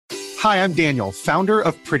Hi, I'm Daniel, founder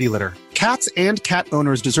of Pretty Litter. Cats and cat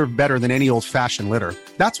owners deserve better than any old-fashioned litter.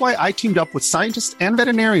 That's why I teamed up with scientists and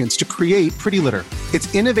veterinarians to create Pretty Litter.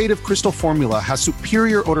 Its innovative crystal formula has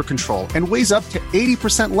superior odor control and weighs up to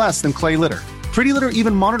 80% less than clay litter. Pretty Litter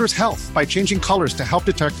even monitors health by changing colors to help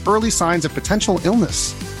detect early signs of potential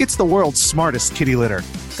illness. It's the world's smartest kitty litter.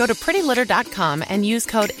 Go to prettylitter.com and use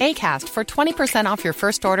code ACAST for 20% off your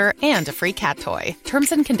first order and a free cat toy.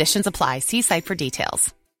 Terms and conditions apply. See site for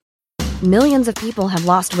details. Millions of people have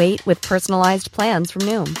lost weight with personalized plans from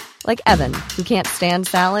Noom. Like Evan, who can't stand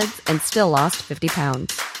salads and still lost 50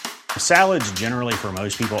 pounds. Salads generally for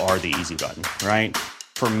most people are the easy button, right?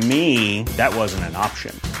 For me, that wasn't an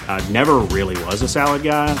option. I never really was a salad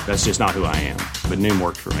guy. That's just not who I am. But Noom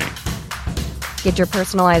worked for me. Get your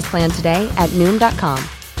personalized plan today at Noom.com.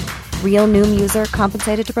 Real Noom user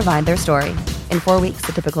compensated to provide their story. In 4 weeks,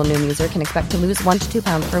 the typical Noom user can expect to lose 1 to 2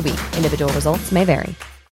 pounds per week. Individual results may vary.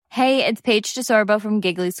 Hey, it's Paige DeSorbo from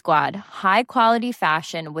Giggly Squad. High quality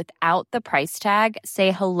fashion without the price tag.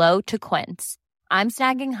 Say hello to Quince. I'm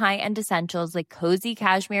snagging high-end essentials like cozy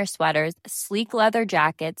cashmere sweaters, sleek leather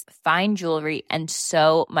jackets, fine jewelry, and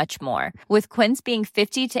so much more. With Quince being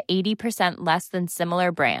 50 to 80% less than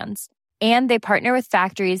similar brands. And they partner with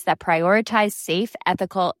factories that prioritize safe,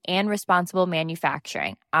 ethical, and responsible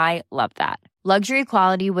manufacturing. I love that. Luxury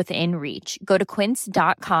quality within reach. Go to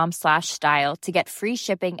quince.com/style to get free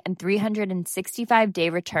shipping and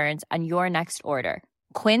 365-day returns on your next order.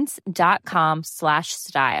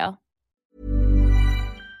 Quince.com/style.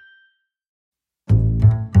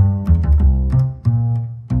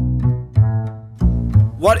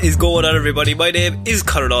 What is going on, everybody? My name is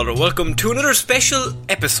Conor Alder. Welcome to another special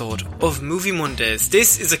episode of Movie Mondays.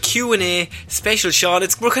 This is a Q&A special, Sean.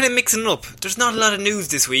 We're kind of mixing it up. There's not a lot of news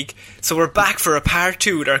this week, so we're back for a part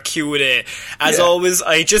 2 to our Q&A. As always,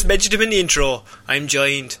 I just mentioned him in the intro. I'm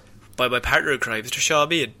joined by my partner in crime, Mr. Sean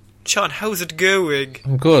Meehan. Sean, how's it going?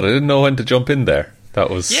 I'm good. I didn't know when to jump in there. That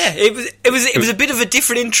was... Yeah, it was a bit of a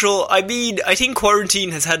different intro. I mean, I think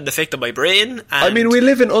quarantine has had an effect on my brain. And I mean, we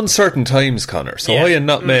live in uncertain times, Connor, so why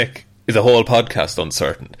not make the whole podcast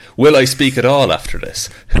uncertain? Will I speak at all after this?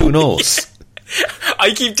 Who knows?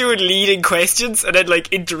 I keep doing leading questions and then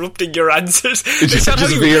interrupting your answers. Just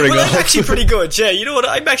veering off. I'm actually pretty good. Yeah, you know what?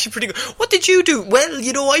 I'm actually pretty good. What did you do?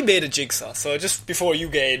 Well, I made a jigsaw. So just before you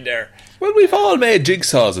get in there. Well, we've all made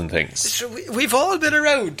jigsaws and things. We've all been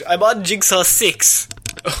around. I'm on jigsaw 6.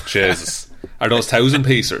 Jesus. Are those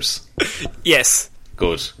 1,000-piecers? Yes.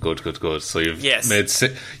 Good. So you've made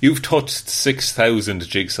you've touched 6,000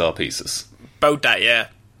 jigsaw pieces. About that, yeah.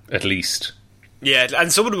 At least. Yeah,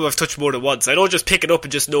 and some of them I've touched more than once. I don't just pick it up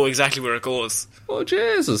and just know exactly where it goes. Oh,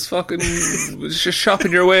 Jesus, fucking just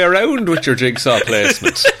shopping your way around with your jigsaw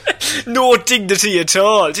placement. No dignity at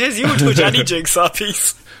all. Jeez, you would touch any jigsaw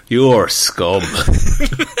piece. You're scum.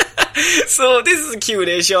 So this is a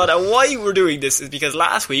Q&A, Sean, and why we're doing this is because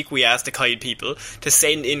last week we asked the kind people to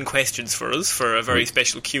send in questions for us for a very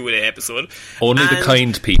special Q&A episode. Only the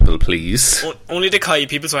kind people, please. Only the kind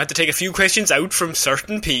people, so I had to take a few questions out from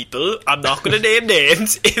certain people. I'm not going to name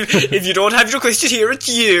names. If you don't have your question here, it's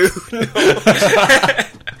you. No.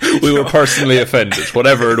 We were personally offended,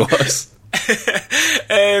 whatever it was.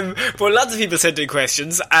 But lots of people sent in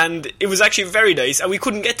questions, and it was actually very nice, and we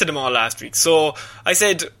couldn't get to them all last week, so I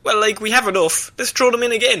said, well, we have enough, let's throw them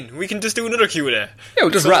in again. We can just do another Q&A. Yeah, we'll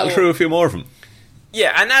just rattle through a few more of them.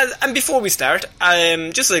 Yeah, and before we start,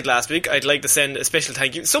 just like last week, I'd like to send a special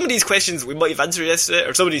thank you. Some of these questions we might have answered yesterday,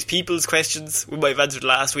 or some of these people's questions we might have answered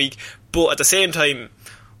last week, but at the same time,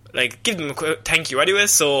 give them a thank you anyway.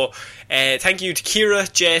 So, thank you to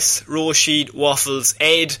Kira, Jess, Roisin, Waffles,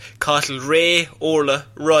 Ed, Cottle, Ray, Orla,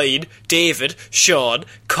 Ryan, David, Sean,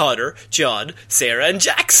 Connor, John, Sarah and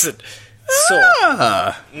Jackson. So,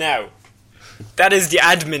 now, that is the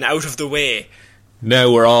admin out of the way.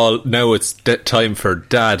 Now it's time for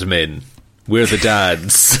dadmin. We're the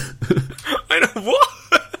dads. I know, what?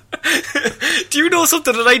 Do you know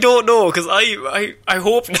something that I don't know? Because I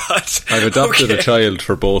hope not. I've adopted a child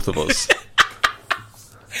for both of us.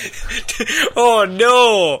 Oh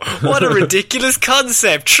no! What a ridiculous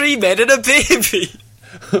concept. 3 men and a baby.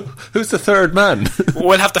 Who's the third man?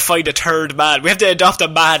 We'll have to find a third man. We have to adopt a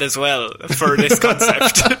man as well for this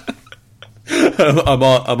concept.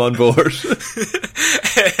 I'm on board.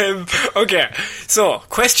 Okay, so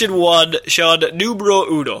question 1, Sean, numero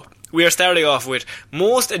uno. We are starting off with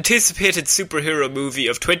most anticipated superhero movie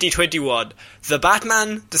of 2021: The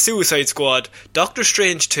Batman, The Suicide Squad, Doctor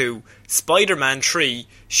Strange 2, Spider-Man 3,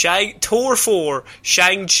 Thor 4,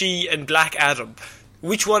 Shang-Chi and Black Adam.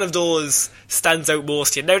 Which one of those stands out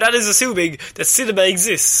most to you? Now that is assuming that cinema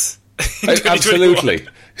exists. Absolutely.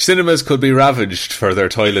 cinemas could be ravaged for their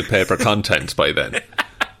toilet paper content by then.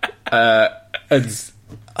 And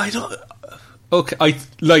I don't. Okay,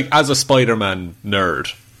 as a Spider-Man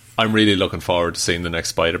nerd, I'm really looking forward to seeing the next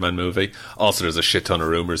Spider-Man movie. Also, there's a shit ton of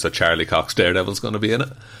rumours that Charlie Cox Daredevil's going to be in it.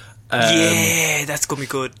 Yeah, that's going to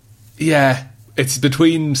be good. Yeah, it's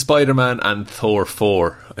between Spider-Man and Thor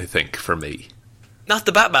 4, I think, for me. Not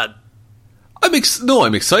the Batman. I'm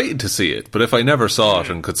excited to see it, but if I never saw it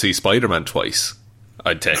and could see Spider-Man twice,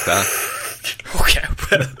 I'd take that. Okay,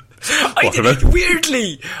 well,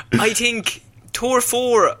 weirdly, I think Thor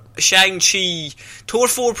 4, Shang-Chi, Thor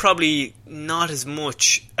 4 probably not as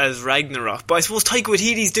much as Ragnarok, but I suppose Taika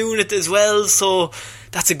Waititi's doing it as well, so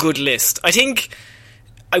that's a good list. I think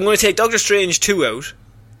I'm going to take Doctor Strange 2 out,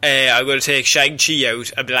 I'm going to take Shang-Chi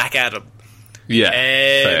out, and Black Adam. Yeah,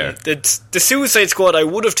 fair. The Suicide Squad I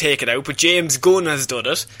would have taken out, but James Gunn has done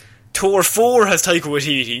it. Thor 4 has Taika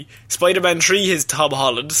Waititi. Spider-Man 3 has Tom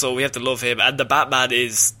Holland, so we have to love him. And the Batman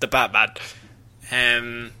is the Batman.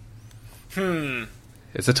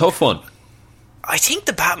 It's a tough one. I think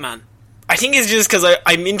the Batman. I think it's just because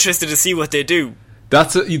I'm interested to see what they do.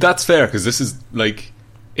 That's fair, because this is, like,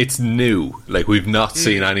 it's new. Like, we've not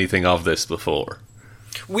seen anything of this before.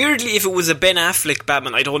 Weirdly, if it was a Ben Affleck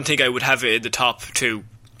Batman, I don't think I would have it in the top 2.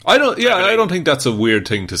 I don't think that's a weird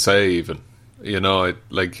thing to say, even. You know,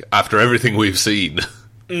 like, after everything we've seen.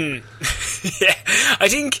 Yeah, I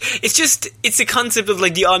think it's a concept of,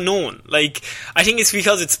 like, the unknown. Like, I think it's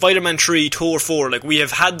because it's Spider-Man 3, Thor 4, like, we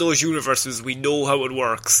have had those universes, we know how it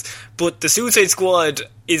works, but the Suicide Squad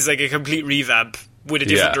is like a complete revamp with a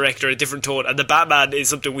different director, a different tone, and the Batman is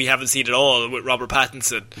something we haven't seen at all with Robert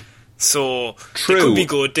Pattinson. So, True. They could be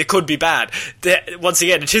good, they could be bad. Once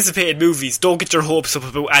again, anticipated movies, don't get your hopes up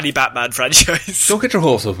about any Batman franchise. Don't get your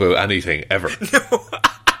hopes up about anything, ever. No.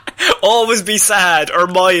 Always be sad or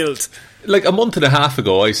mild. Like, a month and a half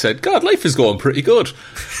ago, I said, God, life is going pretty good.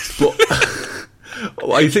 But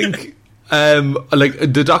I think, like,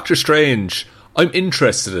 the Doctor Strange, I'm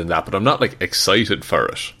interested in that, but I'm not, like, excited for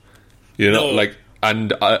it. You know, like,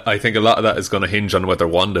 and I think a lot of that is going to hinge on whether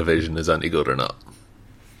WandaVision is any good or not.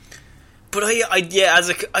 But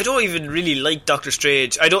I don't even really like Doctor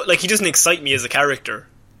Strange. I don't, like, he doesn't excite me as a character.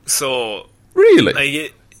 So.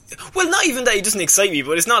 Really? Well, not even that he doesn't excite me,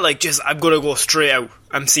 but it's not like just I'm gonna go straight out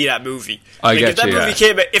and see that movie. If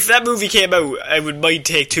that movie came out, I might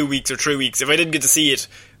take 2 weeks or 3 weeks. If I didn't get to see it,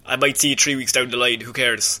 I might see it 3 weeks down the line. Who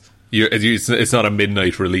cares? It's not a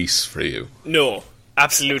midnight release for you. No,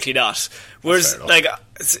 absolutely not. Whereas, like,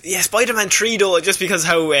 Spider-Man 3 though, just because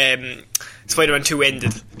how Spider-Man 2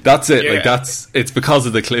 ended. That's it. Yeah. Like, it's because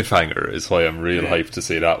of the cliffhanger is why I'm real hyped to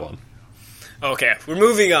see that one. Okay, we're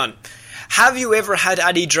moving on. Have you ever had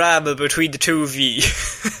any drama between the two of you?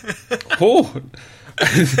 Oh,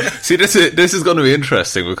 see, this is going to be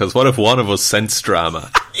interesting, because what if one of us sensed drama?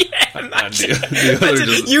 Yeah, imagine. The other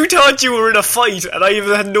just... You thought you were in a fight, and I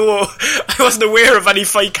wasn't aware of any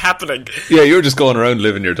fight happening. Yeah, you were just going around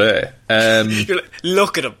living your day. You're like,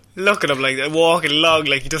 look at him, like they're walking along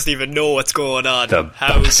like he doesn't even know what's going on.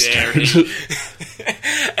 How dare he?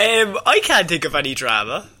 I can't think of any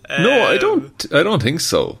drama. No, I don't think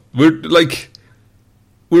so.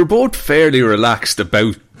 We're both fairly relaxed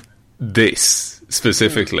about this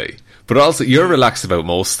specifically, but also you're relaxed about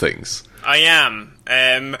most things. I am.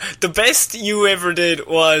 The best you ever did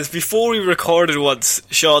was before we recorded once,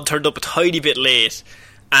 Sean turned up a tiny bit late,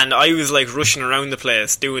 and I was like rushing around the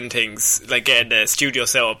place doing things, like getting the studio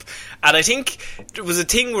set up, and I think there was a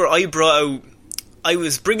thing where I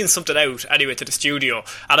was bringing something out anyway to the studio,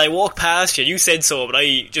 and I walked past you said so, but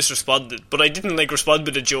I just responded, but I didn't like respond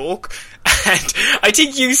with a joke, and I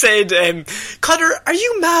think you said, Connor, are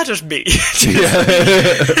you mad at me? Yeah.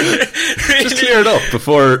 Really, just clear it up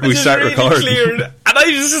before we start recording. And I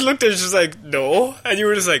just looked at it just like, no, and you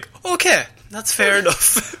were just like, okay, that's fair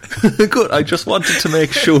enough. Good, I just wanted to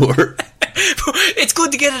make sure. It's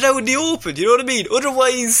good to get it out in the open, you know what I mean?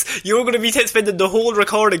 Otherwise, you're going to be spending the whole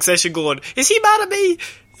recording session going, is he mad at me?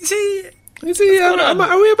 Is he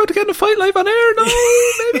are we about to get in a fight live on air? No,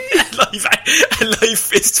 maybe? a live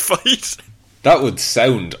fist fight. That would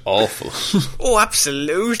sound awful. Oh,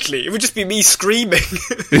 absolutely. It would just be me screaming.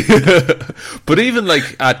 But even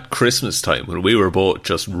like at Christmas time, when we were both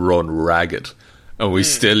just run ragged, and we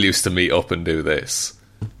still used to meet up and do this,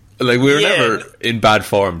 like, we were never in bad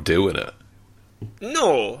form doing it.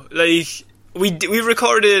 No, like, we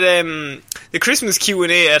recorded the Christmas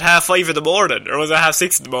Q&A at 5:30 in the morning, or was it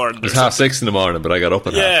 6:30 in the morning? It was 6:30 in the morning, but I got up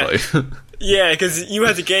at 5:30. Yeah, because you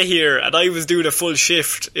had to get here, and I was doing a full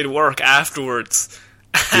shift in work afterwards.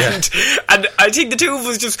 And I think the two of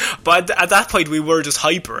us but at that point we were just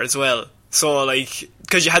hyper as well. So, like,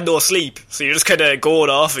 because you had no sleep, so you're just kind of going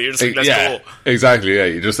off it. You're just like, let's go. Exactly. Yeah,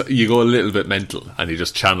 you go a little bit mental, and you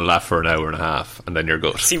just channel that for an hour and a half, and then you're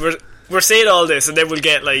good. See, we're saying all this, and then we'll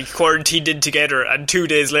get like quarantined in together, and 2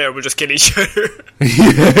 days later we'll just kill each other.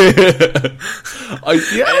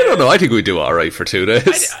 I don't know. I think we do all right for 2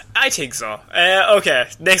 days. I think so. Okay,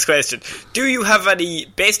 next question. Do you have any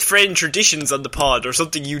best friend traditions on the pod, or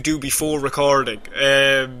something you do before recording?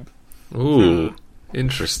 Ooh,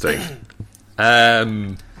 interesting.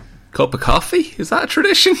 Cup of coffee? Is that a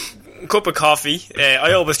tradition? Cup of coffee.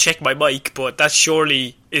 I always check my mic, but that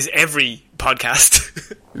surely is every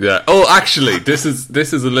podcast. Yeah. Oh, actually, this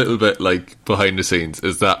is a little bit like behind the scenes.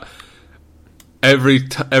 Is that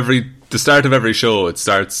the start of every show, it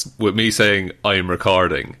starts with me saying I am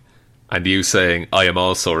recording, and you saying I am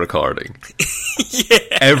also recording. Yeah.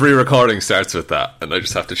 Every recording starts with that, and I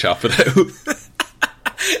just have to chop it out.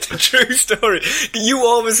 The true story. You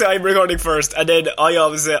always say I'm recording first, and then I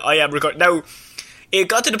always say I am recording. Now, it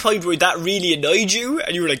got to the point where that really annoyed you,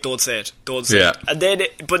 and you were like, don't say it. And then,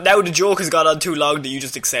 but now the joke has gone on too long that you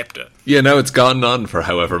just accept it. Yeah, now it's gone on for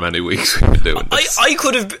however many weeks we've been doing this. I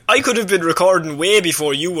could have been recording way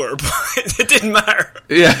before you were, but it didn't matter.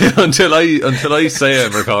 Yeah, until I say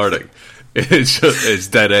I'm recording. It's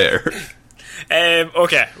dead air.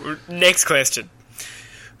 Okay, next question.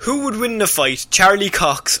 Who would win in a fight, Charlie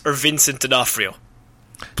Cox or Vincent D'Onofrio?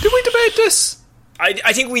 Did we debate this?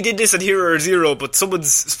 I think we did this at Hero or Zero, but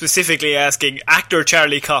someone's specifically asking actor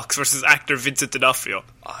Charlie Cox versus actor Vincent D'Onofrio.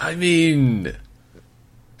 I mean,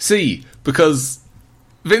 see, because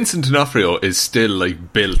Vincent D'Onofrio is still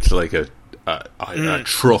like built like a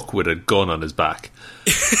truck with a gun on his back.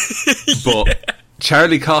 But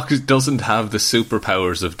Charlie Cox doesn't have the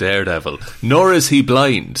superpowers of Daredevil, nor is he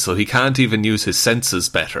blind, so he can't even use his senses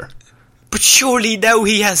better. But surely now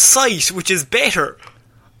he has sight, which is better.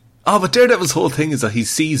 Oh, but Daredevil's whole thing is that he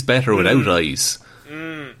sees better without eyes.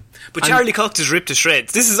 But Charlie Cox is ripped to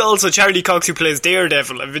shreds. This is also Charlie Cox who plays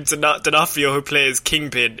Daredevil and Vincent D'Onofrio who plays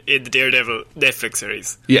Kingpin in the Daredevil Netflix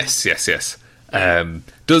series. Yes.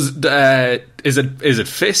 Is it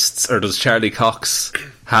fists, or does Charlie Cox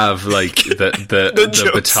have like the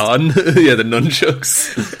baton? Yeah, the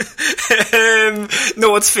nunchucks.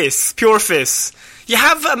 No, it's fists, pure fists. You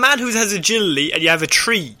have a man who has agility, and you have a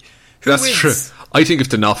tree. Who wins? True. I think if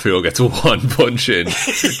D'Onofrio gets one punch in,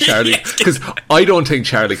 Charlie, because I don't think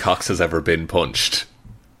Charlie Cox has ever been punched.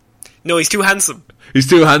 No, he's too handsome. He's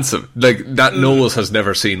too handsome. Like, that nose has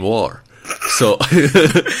never seen war. So,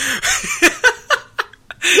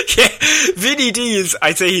 yeah, Vinny D is,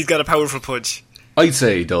 I'd say he's got a powerful punch. I'd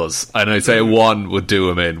say he does, and I'd say one would do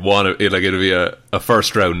him in. One, like, it'd be a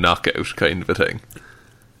first round knockout kind of a thing.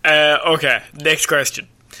 Okay, next question.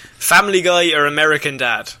 Family Guy or American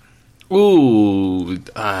Dad? Ooh,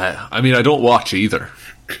 I mean, I don't watch either.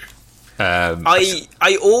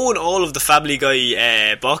 I own all of the Family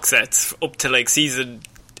Guy box sets up to like season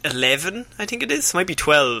 11, I think it is. It might be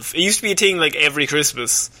 12. It used to be a thing like every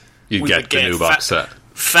Christmas. You'd get the new box set.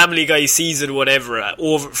 Family Guy season whatever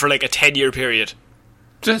over for like a 10-year period.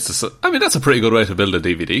 I mean, that's a pretty good way to build a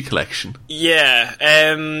DVD collection. Yeah.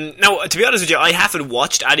 Now, to be honest with you, I haven't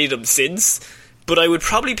watched any of them since, but I would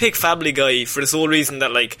probably pick Family Guy for the sole reason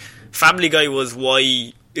that, like, Family Guy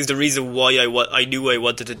is the reason why I knew I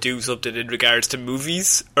wanted to do something in regards to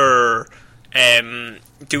movies or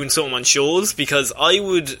doing something on shows, because I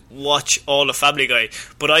would watch all of Family Guy,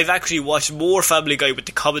 but I've actually watched more Family Guy with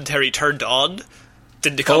the commentary turned on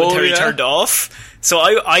than the commentary turned off. So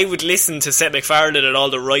I would listen to Seth MacFarlane and all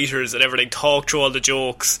the writers and everything talk through all the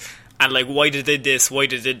jokes and like why they did this, why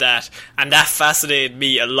they did that, and that fascinated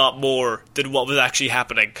me a lot more than what was actually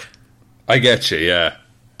happening. I get you, yeah.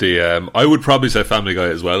 I would probably say Family Guy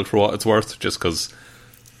as well for what it's worth, just because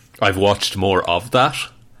I've watched more of that,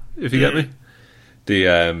 if you get me.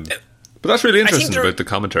 But that's really interesting about the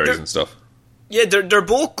commentaries and stuff. Yeah, they're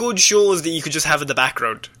both good shows that you could just have in the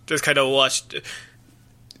background, just kind of watch.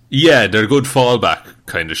 Yeah, they're good fallback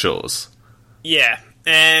kind of shows. Yeah.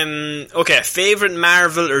 Okay, favourite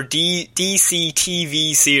Marvel or DC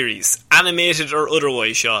TV series, animated or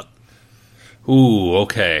otherwise, Sean? Ooh,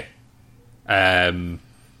 okay.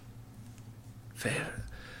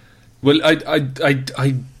 Well,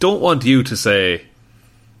 I don't want you to say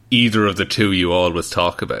either of the two you always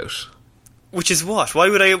talk about. Which is what? Why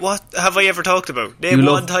would I? What have I ever talked about? Name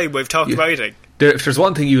one time I've talked about anything. If there's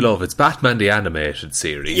one thing you love, it's Batman the Animated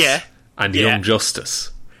Series. Yeah. And Young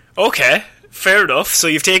Justice. Okay, fair enough. So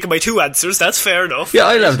you've taken my two answers. That's fair enough. Yeah,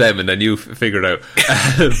 I'll have them, and then you figure it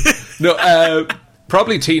out.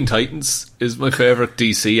 Probably Teen Titans is my favourite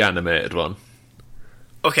DC animated one.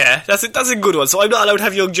 Okay, that's a good one. So I'm not allowed to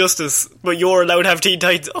have Young Justice, but you're allowed to have Teen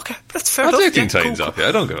Titans. Okay, that's fair I'll enough. take Teen Titans off. Yeah,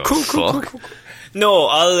 I don't give a fuck. Cool. No,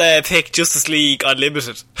 I'll pick Justice League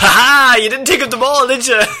Unlimited. Ha! You didn't think of them all, did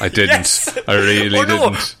you? I didn't. Yes. I really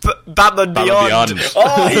didn't. Batman Beyond.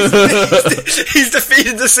 Oh, he's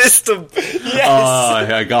defeated the system. Yes.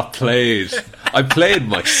 Oh, I got played. I played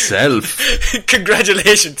myself.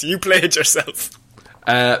 Congratulations, you played yourself.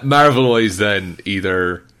 Marvel-wise then,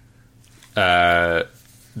 either the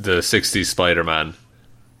 60s Spider-Man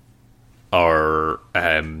or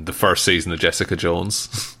the first season of Jessica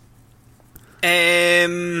Jones.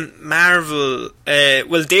 Marvel,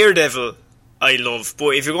 well, Daredevil I love, but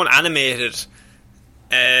if you're going animated,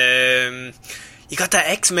 you got that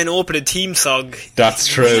X-Men opening theme song. That's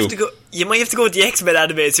true. You might have to go with the X-Men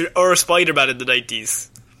animated or Spider-Man in the 90s.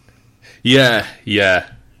 Yeah,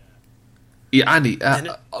 Andy,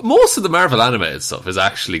 most of the Marvel animated stuff is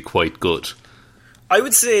actually quite good. I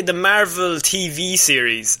would say the Marvel TV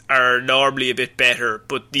series are normally a bit better,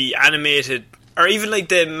 but the animated, or even like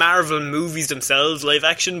the Marvel movies themselves, live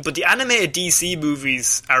action, but the animated DC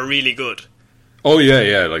movies are really good. Oh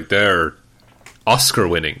yeah, like they're Oscar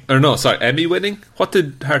winning. Or no, sorry, Emmy winning? What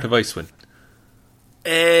did Heart of Ice win?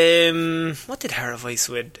 What did Heart of Ice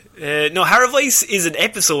win? No, Heart of Ice is an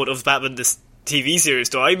episode of Batman this TV series,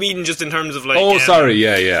 though. I mean just in terms of like... Oh, sorry,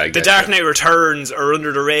 yeah. The Dark Knight Returns or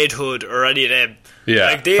Under the Red Hood or any of them.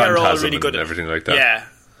 Yeah, like, they are all really good. And everything like that.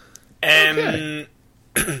 Yeah.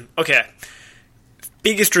 Okay.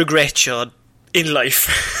 Biggest regret, Sean, in life.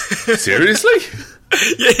 Seriously?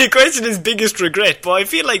 Yeah, the question is biggest regret, but I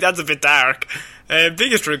feel like that's a bit dark.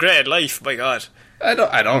 Biggest regret in life, my God. I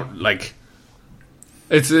don't like...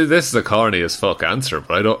 This is a corny as fuck answer,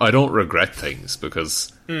 but I don't regret things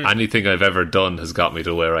because anything I've ever done has got me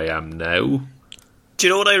to where I am now. Do you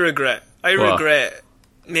know what I regret? I regret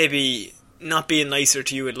maybe not being nicer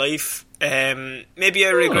to you in life. Maybe I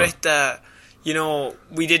regret that,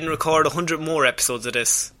 we didn't record 100 more episodes of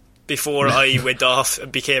this before I went off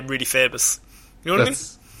and became really famous. You know what I mean?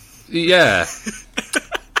 Yeah.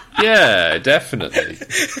 Yeah, definitely.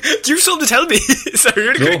 Do you have something to tell me? Sorry,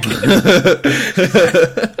 really quick.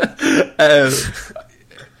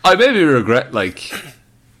 I maybe regret,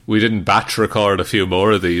 we didn't batch record a few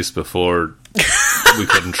more of these before we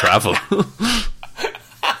couldn't travel.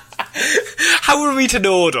 How were we to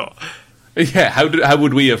know, though? Yeah, how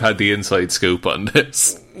would we have had the inside scoop on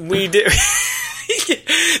this? We did.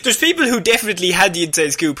 There's people who definitely had the inside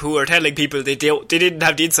scoop who are telling people they didn't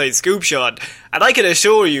have the inside scoop, Sean. And I can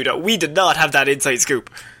assure you that we did not have that inside scoop.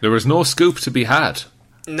 There was no scoop to be had.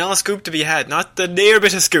 No scoop to be had. Not the near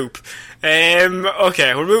bit of scoop.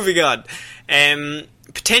 Okay, we're moving on.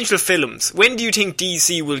 Potential films. When do you think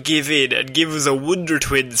DC will give in and give us a Wonder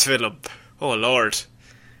Twins film? Oh, Lord.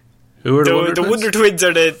 Who are the Wonder Twins? The Wonder Twins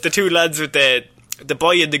are the two lads with the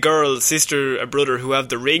boy and the girl, sister and brother, who have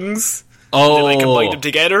the rings. Oh, they combine them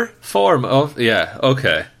together. Form of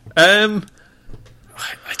okay. I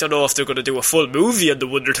don't know if they're going to do a full movie on the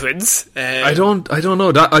Wonder Twins. I don't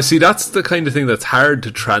know. I see. That's the kind of thing that's hard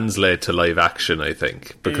to translate to live action. I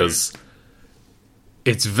think because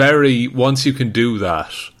it's very once you can do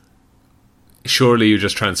that, surely you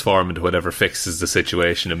just transform into whatever fixes the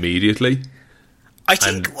situation immediately. I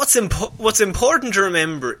think what's important to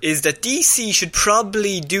remember is that DC should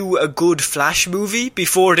probably do a good Flash movie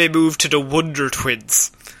before they move to the Wonder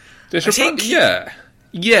Twins. They should yeah.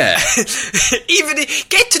 Even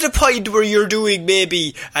get to the point where you're doing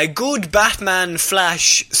maybe a good Batman,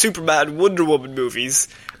 Flash, Superman, Wonder Woman movies,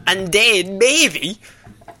 and then maybe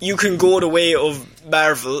you can go the way of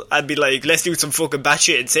Marvel and be like, let's do some fucking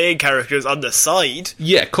batshit insane characters on the side.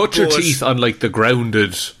 Yeah, cut your teeth on the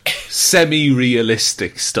grounded,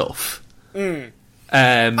 semi-realistic stuff. I'm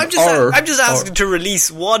just asking to release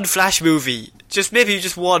one Flash movie. Maybe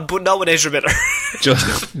just one, but not with Ezra Miller.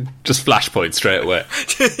 just Flashpoint straight away.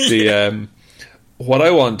 What I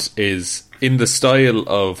want is, in the style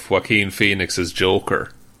of Joaquin Phoenix's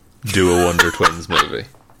Joker, do a Wonder Twins movie.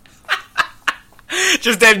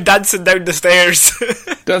 Just them dancing down the stairs.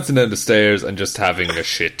 Dancing down the stairs and just having a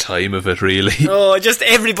shit time of it, really. Oh, just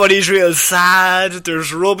everybody's real sad.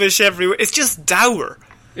 There's rubbish everywhere. It's just dour.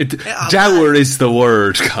 Dour is the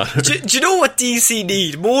word, Connor. Do you know what DC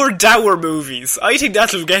need? More dour movies. I think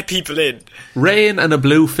that'll get people in. Rain and a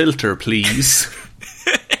blue filter, please.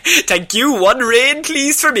 Thank you. One rain,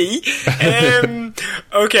 please, for me.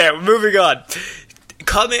 Okay, moving on.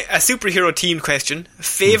 A superhero team question.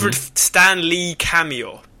 Favorite Stan Lee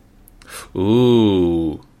cameo?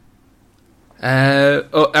 Ooh.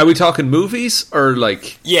 Are we talking movies or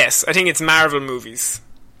Yes, I think it's Marvel movies.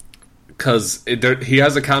 because he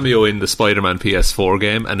has a cameo in the Spider-Man PS4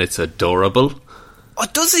 game, and it's adorable. Oh,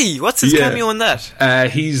 does he? What's his cameo in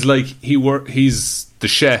that? He's like he's the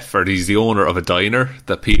chef, or he's the owner of a diner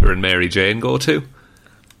that Peter and Mary Jane go to.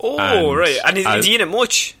 Oh, and, right. And is he in it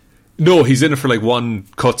much? No, he's in it for like one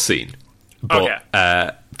cutscene. But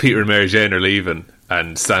Peter and Mary Jane are leaving,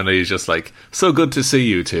 and Stanley is just like, "So good to see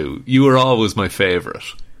you two. You were always my favourite."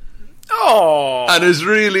 Oh, and it's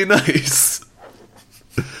really nice.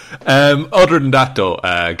 Other than that, though,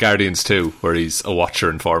 Guardians 2, where he's a Watcher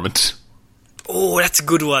informant. Oh, that's a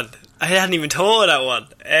good one. I hadn't even thought of that one.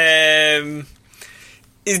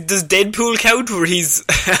 Does Deadpool count, where he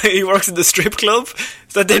works in the strip club?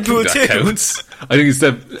 Is that Deadpool 2? That counts. I think it's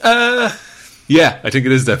yeah, I think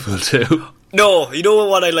it is Deadpool 2. No, you know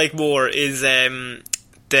what I like more is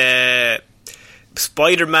the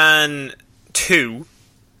Spider-Man 2.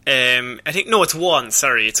 I think it's 1.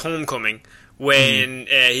 Sorry, it's Homecoming. When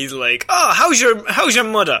he's like, "Oh, how's your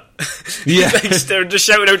mother?" Yeah, like, they're just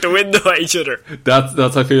shouting out the window at each other.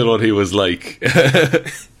 That's I feel what he was like.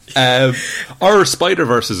 Or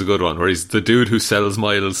Spider-Verse is a good one, where he's the dude who sells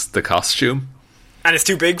Miles the costume, and it's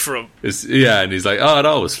too big for him. And he's like, "Oh, it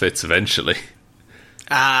always fits eventually."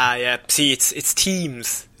 Ah, yeah. See, it's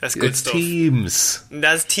teams. That's good stuff. Teams.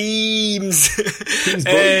 That's teams. Teams,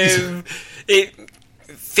 boys.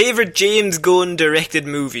 Favorite James Gunn directed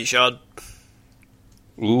movie, Sean?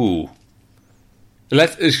 Ooh.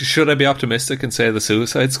 Should I be optimistic and say the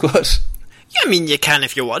Suicide Squad? Yeah, I mean, you can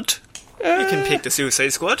if you want. You can pick the Suicide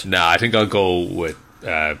Squad. Nah, I think I'll go with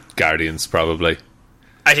Guardians, probably.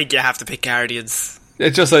 I think you have to pick Guardians.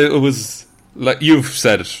 It was like you've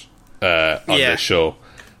said it on this show.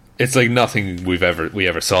 It's like nothing we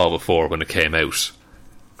ever saw before when it came out,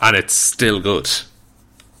 and it's still good.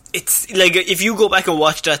 It's like, if you go back and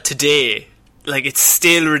watch that today, like, it's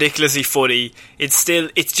still ridiculously funny. It's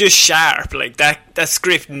just sharp. Like, that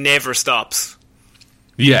script never stops.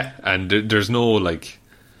 Yeah, and there's no like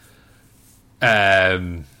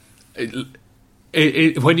when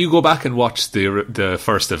you go back and watch the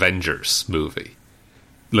first Avengers movie,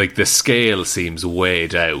 like, the scale seems way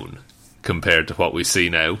down compared to what we see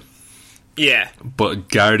now. Yeah. But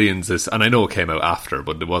Guardians is, and I know it came out after,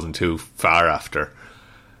 but it wasn't too far after.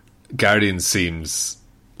 Guardians seems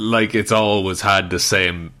like it's always had the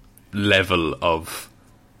same level of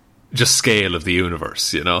just scale of the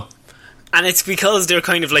universe, you know? And it's because they're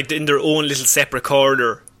kind of like in their own little separate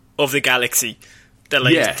corner of the galaxy that,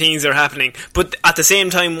 like, things are happening. But at the same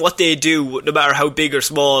time, what they do, no matter how big or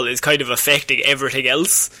small, is kind of affecting everything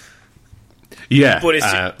else. Yeah. But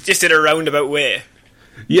it's just in a roundabout way.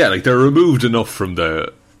 Yeah, like, they're removed enough from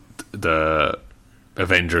the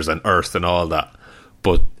Avengers and Earth and all that.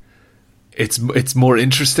 But it's more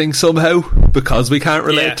interesting somehow because we can't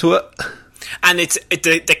relate to it. And it's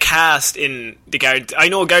the cast in the Guardians. I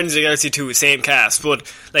know Guardians of the Galaxy 2 is same cast,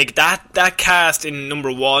 but like that cast in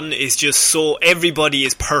number 1 is just so, everybody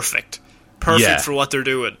is perfect for what they're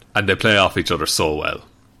doing, and they play off each other so well.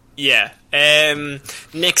 Yeah.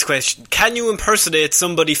 Next question: can you impersonate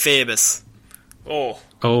somebody famous?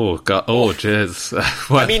 Oh God! Oh jeez!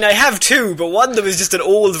 I mean, I have two, but one of them is just an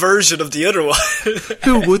old version of the other one.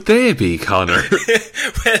 Who would they be, Connor?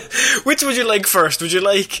 Well, which would you like first? Would you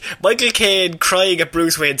like Michael Caine crying at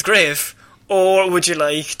Bruce Wayne's grave, or would you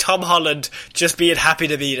like Tom Holland just being happy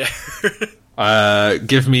to be there?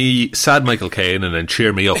 Give me sad Michael Caine and then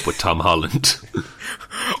cheer me up with Tom Holland.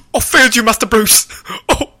 I failed you, Master Bruce.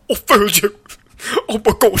 I failed you. Oh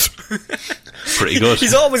my God. Pretty good.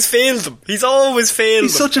 He's always failed them. He's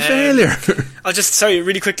such a failure. Sorry,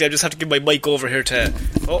 really quickly, I just have to give my mic over here to...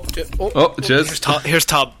 cheers. Here's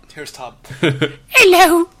Tom.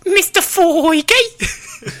 Hello, Mr. Foyke.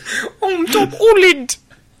 I'm Tom Holland.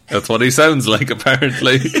 That's what he sounds like,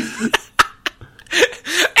 apparently.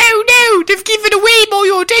 Oh no, they've given away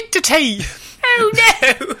my identity. Oh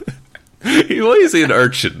no. Why is he an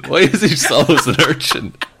urchin? Why is he just always an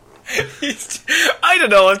urchin? I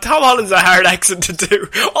don't know. Tom Holland's a hard accent to do.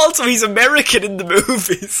 Also, he's American in the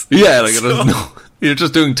movies. Yeah, like, you're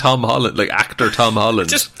just doing Tom Holland, like actor Tom Holland.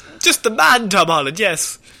 Just the man Tom Holland.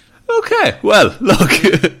 Yes. Okay. Well, look,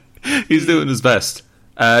 he's doing his best.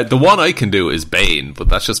 The one I can do is Bane, but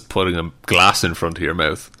that's just putting a glass in front of your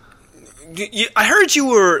mouth. I heard you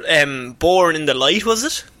were born in the light. Was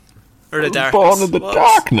it? Or the darkness? Born in the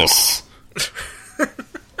darkness.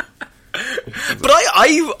 But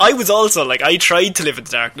I was also like, I tried to live in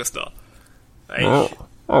the darkness though. I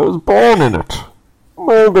was born in it.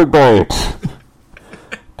 Murdered by it.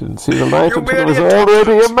 Didn't see the light until I was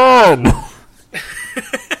already a man.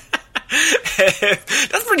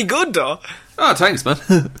 That's pretty good though. Oh, thanks, man.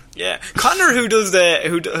 Yeah, Connor, who does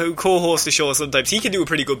who co-hosts the show sometimes, he can do a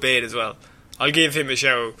pretty good bait as well. I'll give him a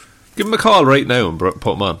shout. Give him a call right now and put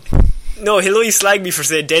him on. No, he'll only slag me for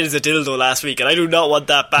saying dead as a dildo last week, and I do not want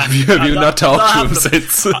that back. Have you not talked to him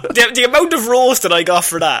since? The amount of roast that I got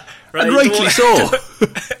for that, right? And rightly so.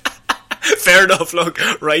 Fair enough, look,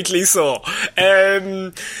 rightly so.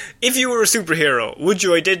 If you were a superhero, would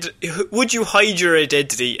you hide your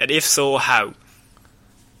identity, and if so, how?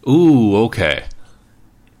 Ooh, okay.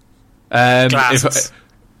 Glasses.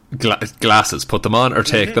 Glasses, put them on or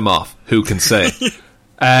take them off. Who can say?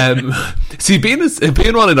 See, being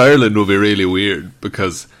one in Ireland would be really weird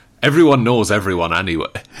because everyone knows everyone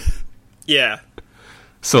anyway. Yeah.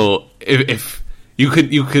 So if you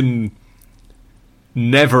can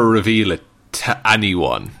never reveal it to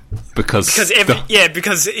anyone because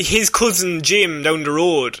his cousin Jim down the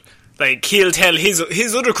road, like, he'll tell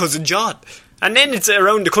his other cousin John. And then it's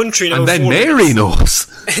around the country now. And then Mary knows.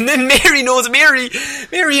 And then Mary knows. Mary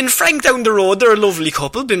and Frank down the road, they're a lovely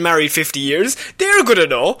couple, been married 50 years. They're gonna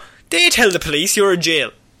know. They tell the police you're in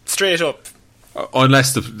jail. Straight up.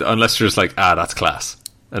 Unless you're just like, that's class.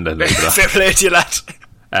 And then fair play to you, lad.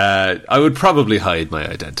 I would probably hide my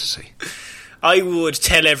identity. I would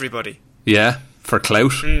tell everybody. Yeah? For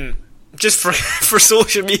clout? Just for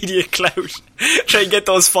social media clout. Try and get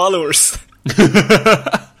those followers.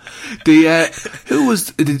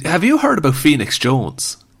 Have you heard about Phoenix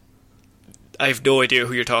Jones? I have no idea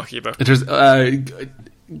who you're talking about.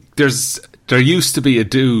 There used to be a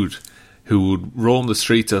dude who would roam the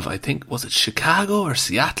streets of, I think, was it Chicago or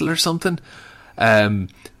Seattle or something?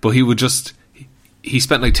 But he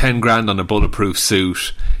spent like 10 grand on a bulletproof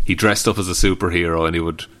suit. He dressed up as a superhero and he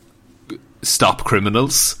would stop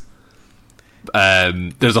criminals.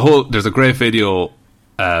 There's a great video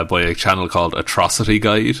by a channel called Atrocity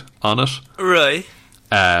Guide on it. Right.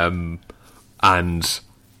 And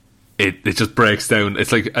it just breaks down.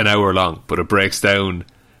 It's like an hour long, but it breaks down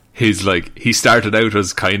he started out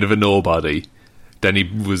as kind of a nobody. Then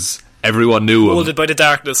everyone knew him. Molded by the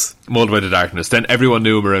darkness. Then everyone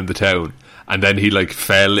knew him around the town. And then he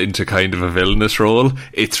fell into kind of a villainous role.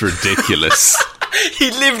 It's ridiculous.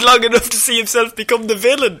 He lived long enough to see himself become the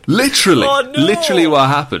villain. Literally. Oh, no. Literally what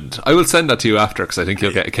happened. I will send that to you after because I think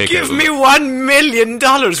you'll get a kick out of it. Give me $1 million.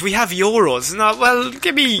 We have euros. No, well,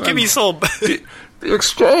 give me some. The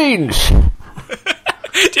exchange.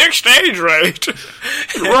 The exchange rate.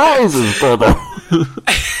 It rises, brother.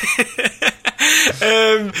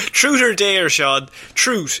 Truth or dare, Sean?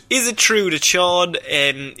 Truth. Is it true that Sean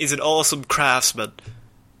is an awesome craftsman?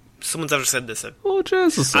 Someone's ever said this. Oh,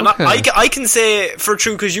 Jesus. And okay. I can say for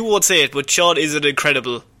true because you won't say it, but Sean is an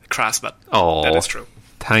incredible craftsman. Oh, that is true.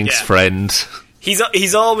 Thanks, friend. He's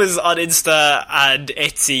always on Insta and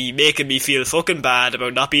Etsy making me feel fucking bad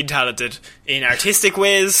about not being talented in artistic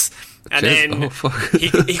ways. And then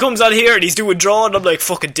he comes on here and he's doing drawing. I'm like,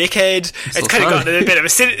 fucking dickhead. It's kind of got a bit of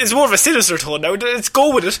it's more of a sinister tone now. Let's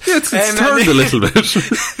go with it. Yeah, it's turned a little bit.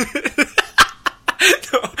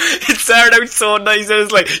 It started out so nice and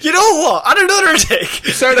it's like, you know what? On another take.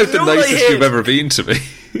 It started out the nicest you've ever been to me.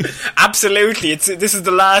 Absolutely. This is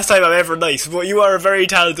the last time I'm ever nice. But you are a very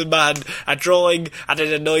talented man at drawing, and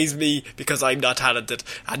it annoys me because I'm not talented.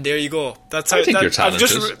 And there you go. That's how I think you're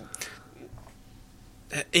talented.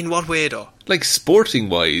 In what way, though? Like sporting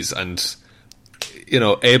wise, and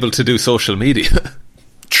able to do social media.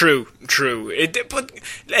 True. But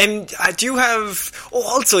do you have? Oh,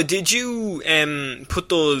 also, did you put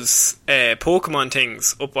those Pokemon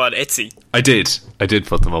things up on Etsy? I did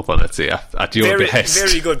put them up on Etsy at your behest.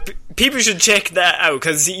 Very good. People should check that out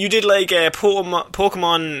because you did like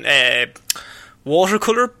Pokemon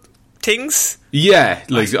watercolor things. Yeah,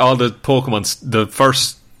 like all the Pokemon,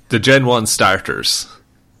 the Gen 1 starters,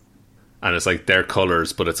 and it's like their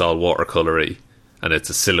colours, but it's all watercolory. And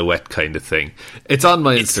it's a silhouette kind of thing. It's on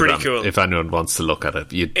my Instagram. Cool. If anyone wants to look at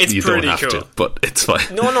it, you don't have to, but it's fine.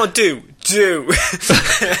 No, do.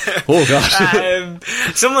 Oh gosh!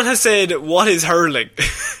 Someone has said, "What is hurling?"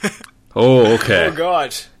 Oh, okay. Oh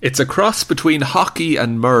god! It's a cross between hockey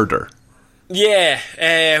and murder. Yeah.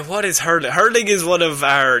 What is hurling? Hurling is one of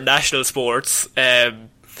our national sports.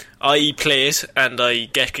 I play it and I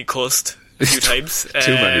get concussed a few times.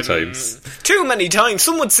 Too many times.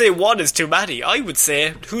 Some would say one is too many. I would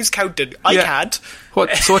say, who's counted? I can't.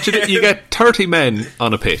 So what you do, you get 30 men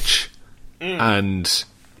on a pitch, and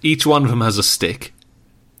each one of them has a stick.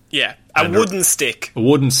 Yeah, a wooden stick. A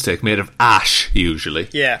wooden stick made of ash, usually.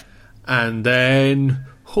 Yeah. And then,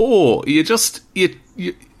 you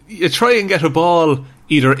try and get a ball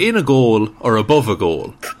either in a goal or above a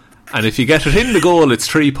goal. And if you get it in the goal, it's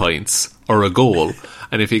 3 points, or a goal.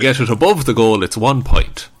 And if you get it above the goal, it's 1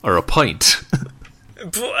 point, or a pint.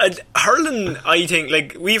 But hurling, I think,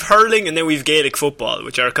 like, we've hurling and then we've Gaelic football,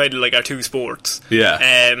 which are kind of like our two sports. Yeah.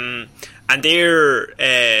 And they're,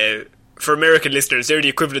 for American listeners, they're the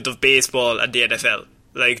equivalent of baseball and the NFL.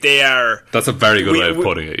 Like, they are... That's a very good way of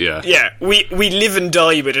putting it, yeah. Yeah, we live and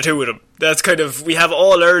die with the two of them. That's kind of... We have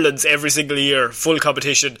all Ireland's every single year, full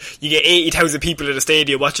competition. You get 80,000 people in a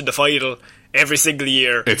stadium watching the final every single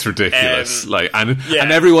year. It's ridiculous.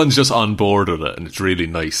 And everyone's just on board with it, and it's really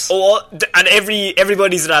nice. Oh, and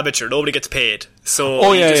everybody's an amateur. Nobody gets paid.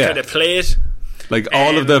 So you just kind of play it. Like,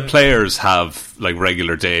 all of the players have, like,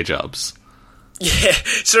 regular day jobs. Yeah,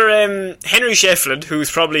 sure. Henry Shefflin, who's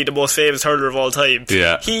probably the most famous hurler of all time,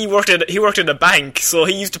 he worked in a bank, so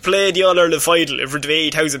he used to play the All Ireland final in front of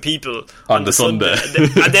 80,000 people on the Sunday.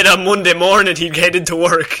 and then on Monday morning he'd head into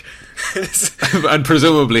work. And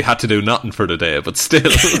presumably had to do nothing for the day, but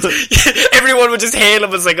still. Everyone would just hail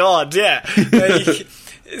him as a god, yeah.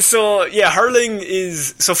 So, yeah, hurling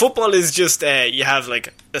is... So football is just, you have,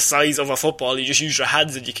 like, the size of a football, you just use your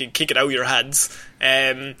hands and you can kick it out of your hands.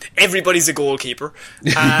 Everybody's a goalkeeper.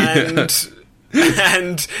 And...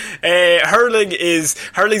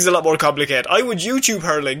 hurling's a lot more complicated. I would YouTube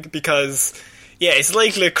hurling because, yeah, it's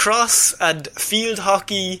like lacrosse and field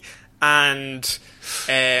hockey and...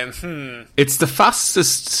 It's the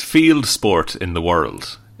fastest field sport in the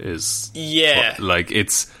world, like,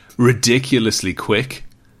 it's ridiculously quick.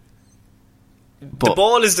 But the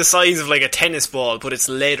ball is the size of like a tennis ball, but it's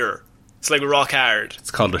leather. It's like rock hard. It's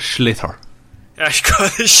called a schlitter.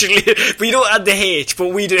 We don't add the H,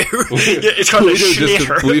 but we do. It's called a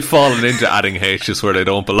schlitter. We've fallen into adding H's where they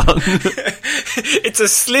don't belong. It's a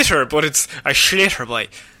slitter, but it's a schlitter, boy.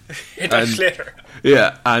 It's a schlitter.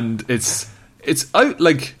 Yeah, and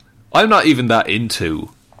I'm not even that into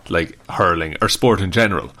like hurling or sport in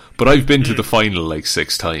general, but I've been to the final like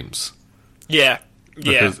 6 times. Yeah.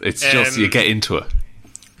 Because it's just, you get into it.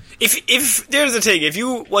 If there's the thing, if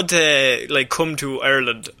you want to like come to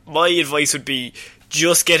Ireland, my advice would be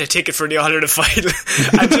just get a ticket for the All Ireland final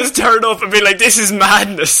and just turn up and be like, this is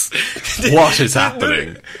madness. What is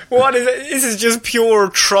happening? What is it? This is just pure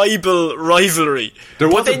tribal rivalry.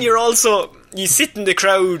 But then you sit in the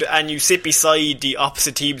crowd and you sit beside the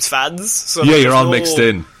opposite team's fans. So you're all mixed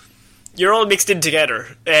in. You're all mixed in together,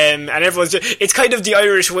 and everyone's just, it's kind of the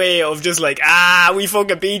Irish way of just like, we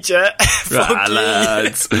fucking beat you.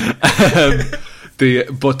 Lads.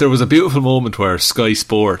 But there was a beautiful moment where Sky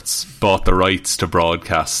Sports bought the rights to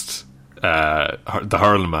broadcast the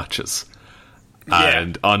hurling matches,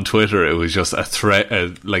 and on Twitter it was just a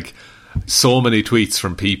threat, like so many tweets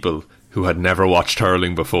from people who had never watched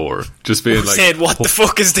hurling before, just being like, said, what the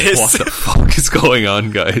fuck is this? What the fuck is going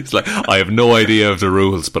on, guys? Like, I have no idea of the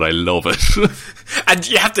rules, but I love it. And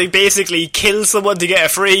you have to basically kill someone to get a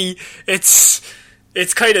free. It's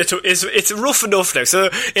kind of it's rough enough now. So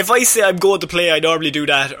if I say I'm going to play, I normally do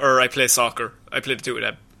that, or I play soccer. I play the two of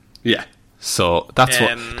them. Yeah. So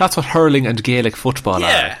that's what hurling and Gaelic football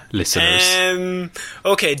are, listeners.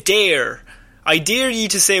 Okay, dare. I dare you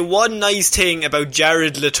to say one nice thing about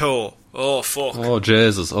Jared Leto. Oh, fuck. Oh,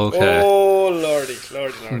 Jesus, okay. Oh, lordy.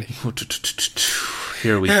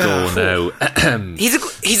 Here we go now.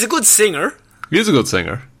 He's a good singer. He is a good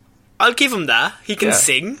singer. I'll give him that. He can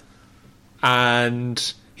sing.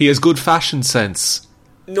 And he has good fashion sense.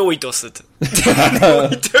 No, he doesn't. No,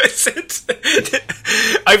 he doesn't.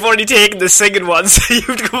 I've already taken the singing one, so you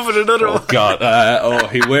have to go for another one. Oh,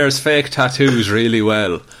 God. He wears fake tattoos really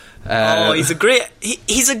well. He's a great...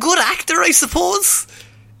 He's a good actor, I suppose.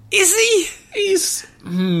 Is he?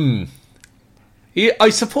 I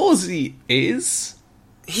suppose he is.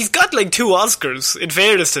 He's got like 2 Oscars, in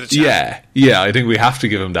fairness to the chap. Yeah, I think we have to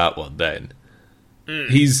give him that one then.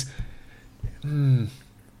 He's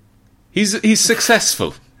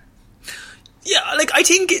successful. Yeah, like, I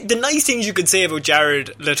think the nice things you could say about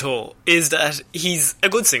Jared Leto is that he's a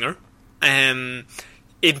good singer.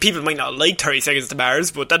 People might not like 30 Seconds to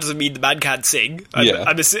Mars, but that doesn't mean the man can't sing.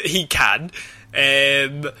 He can.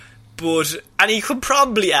 And he could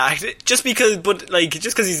probably act just because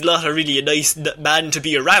he's not really a nice man to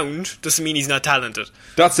be around doesn't mean he's not talented.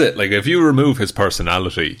 That's it. Like, if you remove his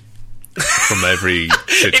personality from every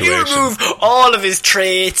situation, if you remove all of his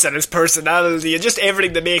traits and his personality and just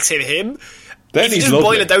everything that makes him him, then if you just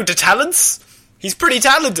boil it down to talents, he's pretty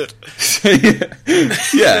talented.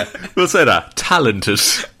 Yeah, we'll say that. Talented.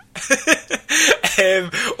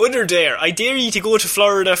 Under dare, I dare you to go to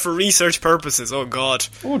Florida for research purposes. Oh God.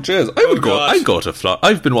 Oh jeez, I'd go to Florida.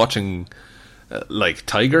 I've been watching like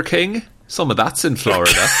Tiger King. Some of that's in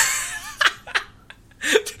Florida.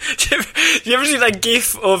 Do you ever see that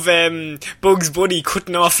gif of Bugs Bunny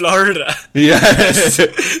cutting off Florida? Yeah.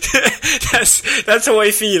 that's how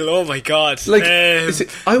I feel. Oh my god. Like, I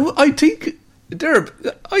think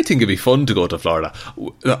it'd be fun to go to Florida.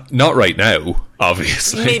 Not right now,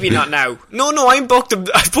 obviously. Maybe not now. No, I booked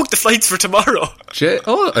the flights for tomorrow.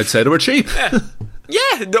 I'd say they were cheap.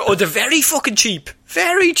 Yeah, they're very fucking cheap.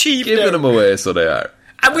 Very cheap. Giving them away, so they are.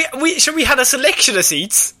 And we had a selection of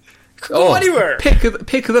seats. Could go anywhere. Pick of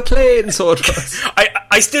the plane, so it was.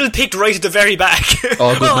 I still picked right at the very back.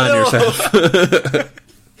 Oh, good man yourself.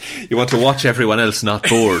 You want to watch everyone else not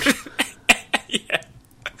bored. Yeah.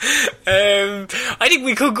 I think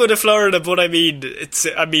we could go to Florida, but I mean,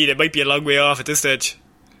 it might be a long way off at this stage.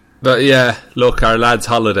 But yeah, look, our lads'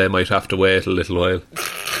 holiday might have to wait a little while.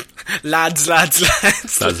 Lads.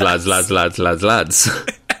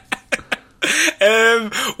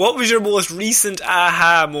 What was your most recent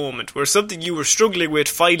aha moment where something you were struggling with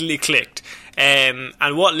finally clicked? And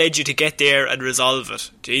what led you to get there and resolve it?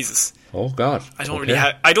 Jesus. Oh God.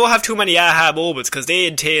 I don't have too many aha moments because they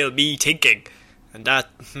entail me thinking. And that,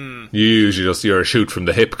 You're a shoot from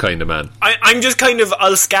the hip kind of man. I'm just kind of,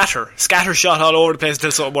 I'll scatter shot all over the place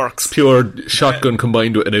until something works. Pure shotgun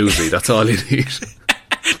combined with an Uzi, that's all you need.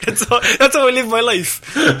 That's how I live my life.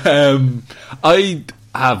 I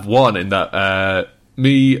have one in that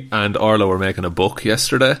me and Orla were making a book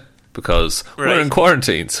yesterday because we're in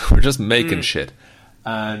quarantine, so we're just making shit.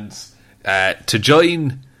 And to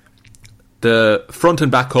join the front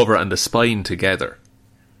and back cover and the spine together,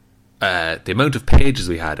 the amount of pages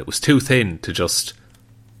we had, it was too thin to just,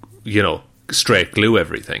 straight glue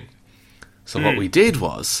everything. So what we did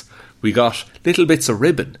was we got little bits of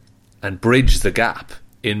ribbon and bridged the gap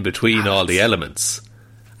in between all the elements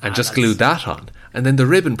and just glued that on. And then the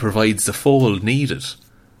ribbon provides the fold needed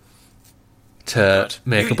to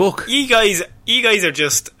make a book. You guys are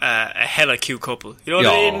just a hella cute couple. You know what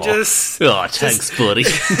I mean? Thanks, buddy.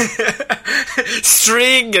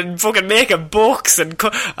 String and fucking making books and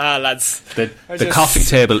lads. The coffee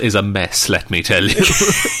table is a mess, let me tell you.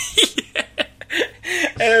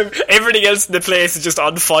 Everything else in the place is just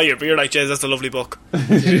on fire, but you're like, Jez, that's a lovely book.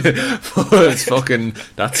 It's fucking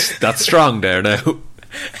that's strong there now.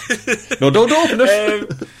 No, don't open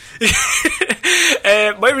it.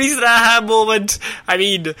 My recent aha moment, I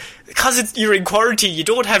mean, because you're in quarantine, you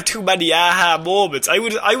don't have too many aha moments. I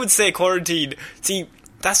would say quarantine. See,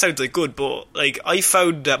 that sounds like good, but like I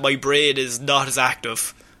found that my brain is not as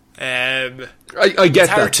active. I get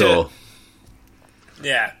that though.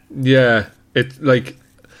 Yeah. Yeah. It's like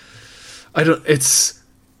it's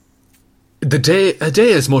a day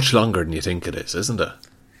is much longer than you think it is, isn't it?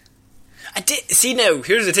 See now,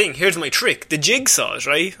 here's the thing, here's my trick. The jigsaws,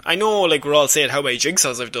 right? I know, like, we're all saying how many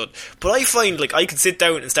jigsaws I've done, but I find, like, I could sit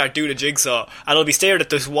down and start doing a jigsaw, and I'll be staring at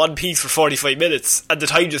this one piece for 45 minutes, and the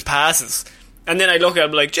time just passes. And then I look at it,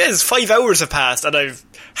 I'm like, Jez, 5 hours have passed, and I've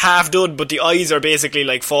half done, but the eyes are basically,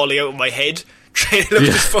 like, falling out of my head, trying to look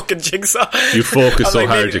at this fucking jigsaw. You focus so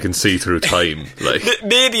hard you can see through time. Like,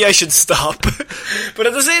 maybe I should stop. But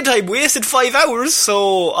at the same time, wasted 5 hours,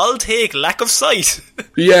 so I'll take lack of sight.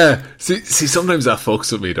 Yeah. See, sometimes that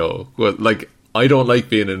fucks with me though. Well, like, I don't like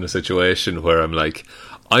being in a situation where I'm like,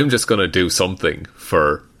 I'm just going to do something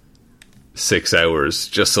for 6 hours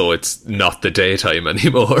just so it's not the daytime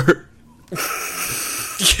anymore.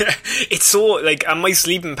 Yeah, it's so, like, and my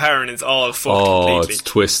sleeping pattern is all fucked completely. It's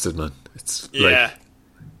twisted, man. It's like,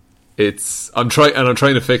 I'm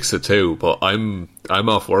trying to fix it too, but I'm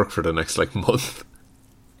off work for the next like month.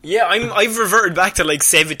 Yeah, I've reverted back to like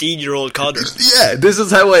 17-year-old Connor. Yeah, this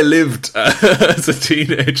is how I lived as a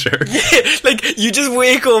teenager. Yeah, like you just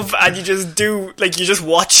wake up and you just do, like, you just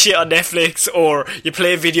watch shit on Netflix, or you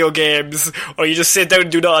play video games, or you just sit down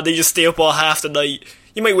and do that, and then you stay up all half the night.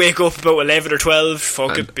 You might wake up about 11 or 12.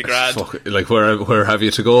 Fuck it, be grand. Like, where have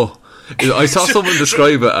you to go? I saw someone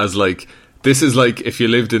describe it as like, this is like if you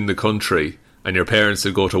lived in the country and your parents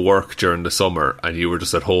would go to work during the summer and you were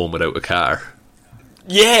just at home without a car.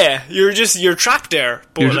 Yeah, you're trapped there,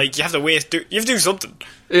 but like you have to do something.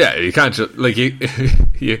 Yeah, you can't just like you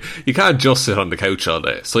can't just sit on the couch all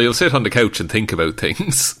day. So you'll sit on the couch and think about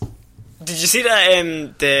things. Did you see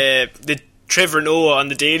that the Trevor Noah on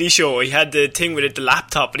the Daily Show? He had the thing with the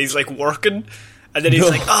laptop and he's like working. And then he's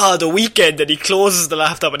like, the weekend, and he closes the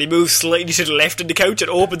laptop and he moves slightly to the left on the couch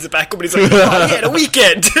and opens it back up and he's like, the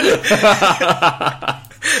weekend.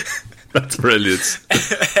 That's brilliant.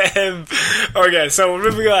 Okay, so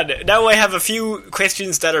moving on. Now I have a few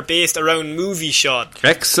questions that are based around movies, Sean.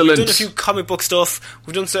 Excellent. We've done a few comic book stuff.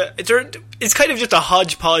 We've done it's kind of just a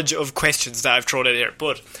hodgepodge of questions that I've thrown in here.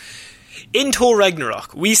 But In Thor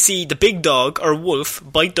Ragnarok, we see the big dog, or wolf,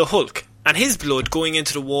 bite the Hulk, and his blood going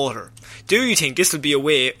into the water. Do you think this will be a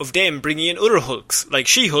way of them bringing in other Hulks, like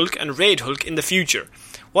She-Hulk and Red Hulk in the future?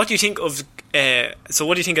 What do you think of... so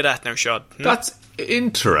what do you think of that now, Sean? That's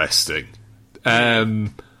interesting.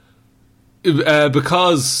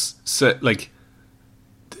 Because, like,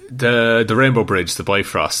 the Rainbow Bridge, the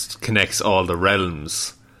Bifrost, connects all the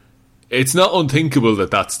realms. It's not unthinkable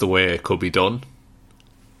that that's the way it could be done.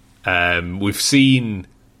 We've seen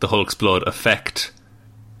the Hulk's blood affect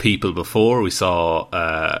people before. We saw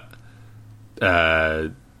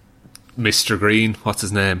Mr. Green. What's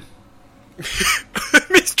his name?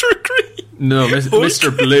 Mr. Green? No,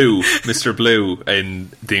 Mr. Blue. Mr. Blue in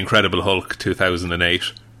The Incredible Hulk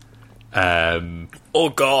 2008. Oh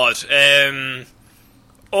God.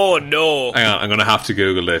 Oh no. Hang on, I'm going to have to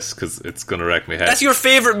Google this because it's going to wreck my head. That's your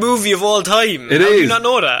favourite movie of all time. It How is. do you not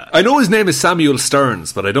know that? I know his name is Samuel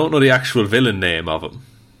Stearns, but I don't know the actual villain name of him.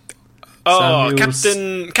 Oh,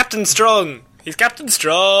 Captain Strong. He's Captain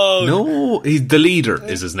Strong. No, he's the leader.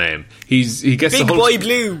 Is his name? He gets Big the Hulk's, Boy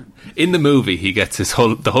Blue. In the movie, he gets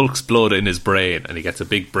the Hulk's blood in his brain, and he gets a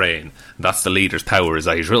big brain. And that's the leader's power. Is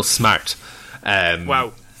that he's real smart.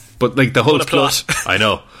 Wow. But like the Hulk's blood, I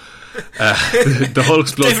know. The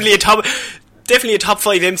Hulk's blood. Definitely a top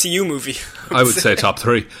 5 MCU movie. I would say top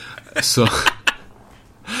 3. So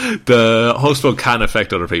the Hulk's blood can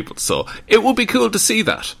affect other people. So it would be cool to see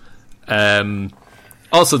that.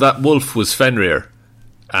 Also, that wolf was Fenrir,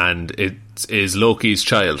 and it is Loki's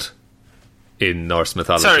child in Norse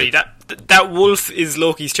mythology. Sorry, that wolf is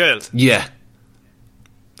Loki's child. Yeah.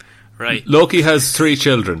 Right. Loki has 3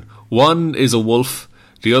 children. One is a wolf,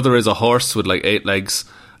 the other is a horse with like 8 legs,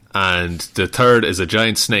 and the third is a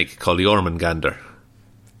giant snake called Jormungandr.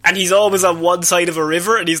 And he's always on one side of a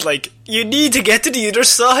river, and he's like, you need to get to the other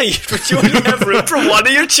side, but you only have room for one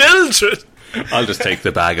of your children. I'll just take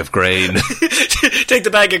the bag of grain. Take the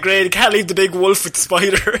bag of grain. Can't leave the big wolf with the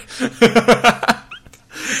spider.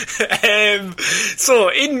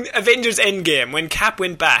 So, in Avengers Endgame, when Cap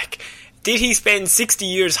went back, did he spend 60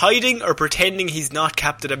 years hiding or pretending he's not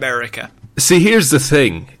Captain America? See, here's the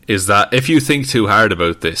thing, is that if you think too hard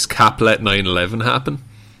about this, Cap let 9/11 happen.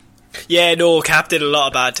 Yeah, no, Cap did a lot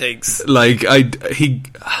of bad things. Like,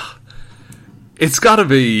 it's gotta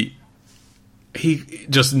be... He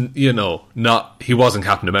just, he wasn't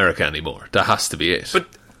Captain America anymore. That has to be it.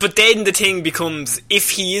 But then the thing becomes,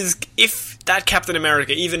 if that Captain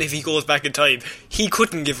America, even if he goes back in time, he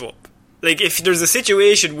couldn't give up. Like, if there's a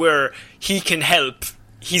situation where he can help,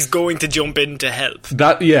 he's going to jump in to help.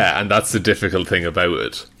 And that's the difficult thing about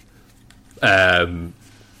it.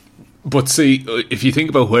 But see, if you think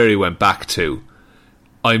about where he went back to,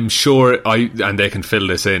 I'm sure, and they can fill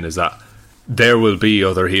this in, is that there will be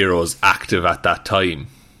other heroes active at that time.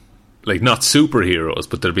 Like, not superheroes,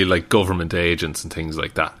 but there'll be like government agents and things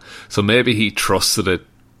like that. So maybe he trusted it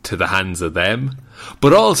to the hands of them.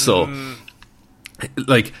 But also,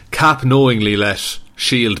 like, Cap knowingly let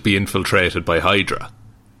S.H.I.E.L.D. be infiltrated by Hydra.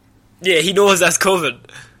 Yeah, he knows that's coming.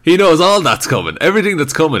 He knows all that's coming. Everything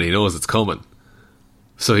that's coming, he knows it's coming.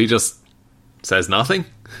 So he just says nothing.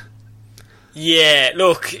 Yeah,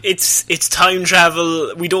 look, it's time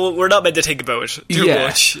travel. We're not meant to think about it too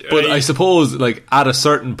much. But I suppose, like, at a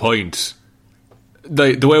certain point,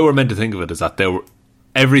 the way we're meant to think of it is that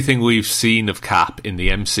everything we've seen of Cap in the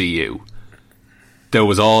MCU, there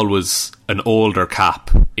was always an older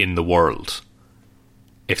Cap in the world,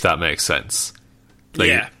 if that makes sense. Like,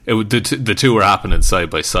 yeah, the two were happening side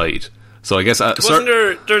by side. So I guess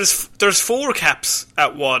there's 4 Caps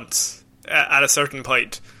at once at a certain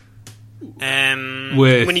point.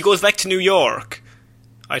 When he goes back to New York,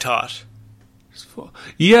 I thought.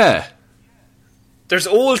 Yeah. There's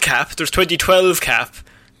old Cap, there's 2012 Cap,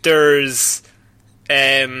 there's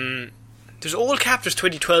old Cap, there's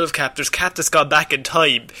 2012 Cap, there's Cap that's gone back in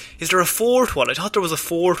time. Is there a 4th one? I thought there was a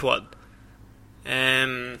 4th one.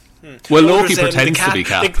 Well, Loki pretends to be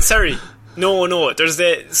Cap. No. There's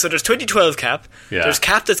 2012 Cap. Yeah. There's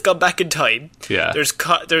Cap that's gone back in time. Yeah. There's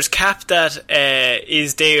Cap that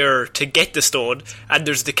is there to get the stone, and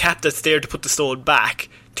there's the Cap that's there to put the stone back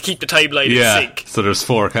to keep the timeline in sync. So there's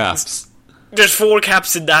 4 Caps. There's 4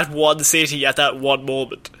 Caps in that one city at that one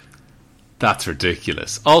moment. That's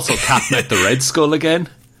ridiculous. Also, Cap met the Red Skull again.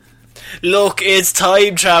 Look, it's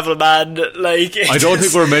time travel, man. Like, I don't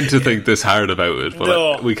think we're meant to think this hard about it, but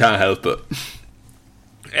no. We can't help it.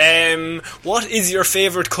 What is your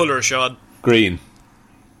favourite colour, Sean? Green.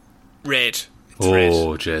 Red.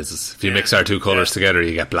 Red. Jesus! If you mix our 2 colours together,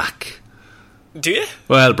 you get black. Do you?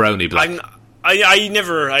 Well, brownie black. I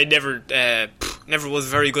never never was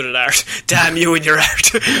very good at art. Damn you and your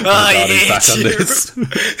art. I hate you.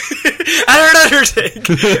 And another thing.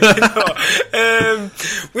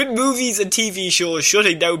 With movies and TV shows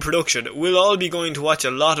shutting down production, we'll all be going to watch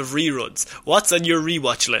a lot of reruns. What's on your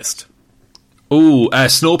rewatch list? Ooh,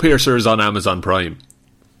 Snowpiercer is on Amazon Prime.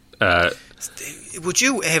 Would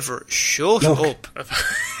you ever shut up?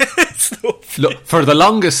 Look, for the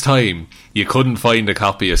longest time, you couldn't find a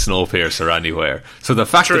copy of Snowpiercer anywhere. So the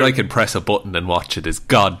fact that I can press a button and watch it is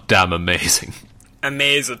goddamn amazing.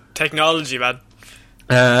 Amazing. Technology, man.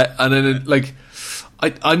 And then, like,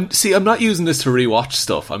 I'm not using this to rewatch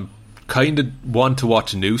stuff. I'm kind of want to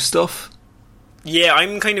watch new stuff. Yeah,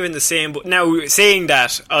 I'm kind of in the same. But now, saying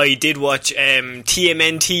that, I did watch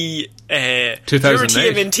TMNT.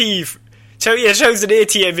 2008. TMNT. 2008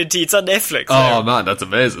 TMNT. It's on Netflix. Oh man, that's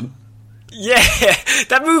amazing. Yeah,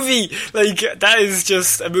 that movie, like, that is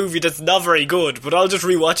just a movie that's not very good, but I'll just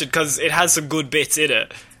rewatch it because it has some good bits in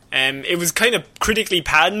it. It was kind of critically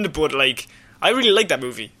panned, but, like, I really like that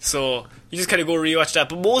movie, so you just kind of go rewatch that.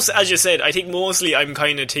 But as you said, I think mostly I'm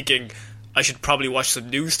kind of thinking I should probably watch some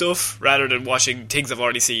new stuff rather than watching things I've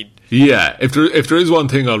already seen. Yeah, if there is one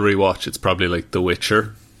thing I'll rewatch, it's probably, like, The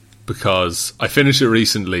Witcher, because I finished it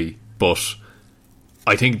recently, but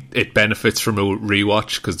I think it benefits from a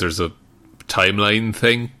rewatch because there's a timeline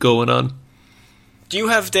thing going on. Do you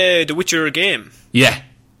have the Witcher game? Yeah.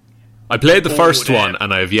 I played the first one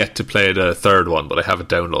and I have yet to play the third one, but I have it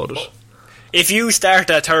downloaded. If you start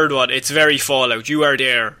that third one, it's very Fallout. You are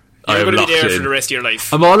there. You're going to be there for the rest of your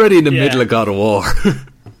life. I'm already in the middle of God of War.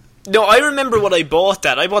 No, I remember when I bought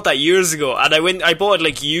that. I bought that years ago, and I bought it,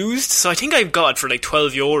 like, used, so I think I got it for like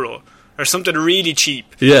 €12 or something really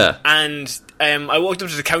cheap. Yeah. And I walked up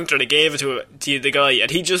to the counter and I gave it to the guy,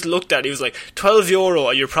 and he just looked at it. He was like, €12,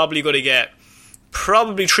 and you're probably going to get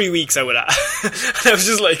probably 3 weeks out of that. And I was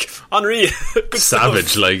just like, unreal. Savage,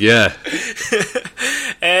 stuff. Like, yeah.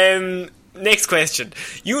 Next question.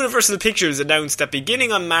 Universal Pictures announced that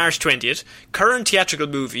beginning on March 20th, current theatrical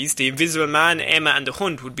movies, The Invisible Man, Emma and The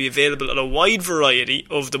Hunt, would be available on a wide variety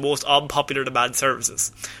of the most unpopular demand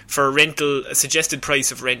services for a suggested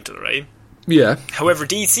price of rental, right? Yeah. However,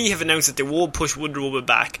 DC have announced that they won't push Wonder Woman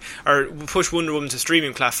back, or push Wonder Woman to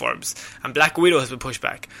streaming platforms, and Black Widow has been pushed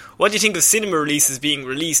back. What do you think of cinema releases being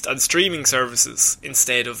released on streaming services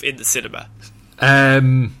instead of in the cinema?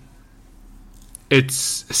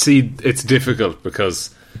 It's difficult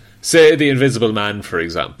because, say, The Invisible Man, for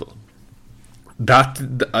example,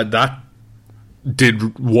 that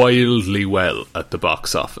did wildly well at the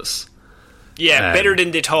box office. Yeah, better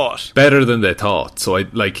than they thought. Better than they thought. So I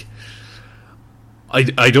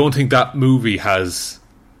don't think that movie has.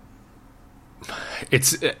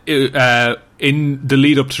 It's in the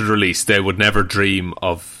lead up to the release, they would never dream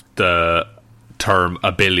of the term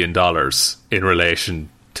 $1 billion in relation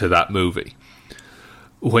to that movie.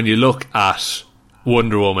 When you look at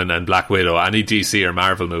Wonder Woman and Black Widow, any DC or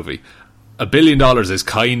Marvel movie, $1 billion is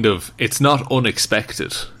kind of, it's not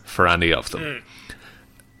unexpected for any of them.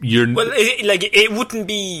 It wouldn't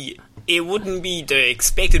be the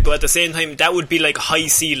expected, but at the same time, that would be like high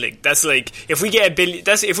ceiling. That's like, if we get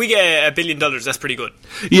 $1 billion, that's pretty good.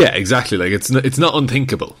 Yeah, exactly. Like, it's not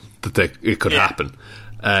unthinkable that it could happen.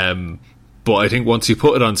 But I think once you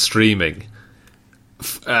put it on streaming,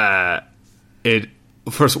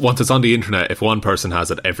 once it's on the internet, if one person has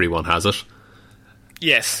it, everyone has it.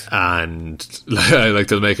 Yes. And like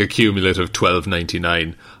they'll make a cumulative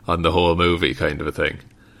 $12.99 on the whole movie, kind of a thing.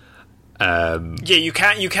 You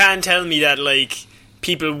can't tell me that, like,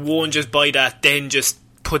 people won't just buy that, then just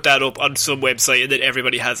put that up on some website and then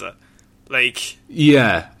everybody has it. Like,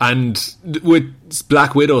 yeah, and with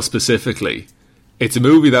Black Widow specifically, it's a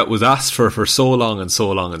movie that was asked for so long and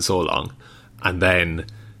so long and so long, and then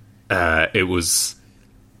it was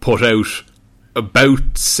put out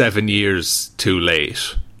about 7 years too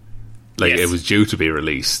late. Like, It was due to be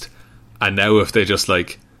released, and now if they just,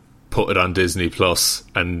 like, put it on Disney Plus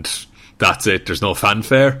and that's it, there's no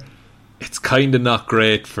fanfare, it's kind of not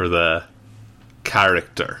great for the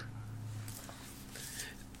character.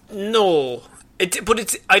 No,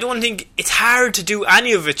 I don't think it's hard to do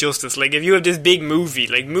any of it justice. Like, if you have this big movie,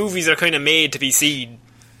 like, movies are kind of made to be seen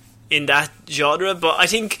in that genre, but I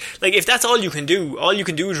think, like, if that's all you can do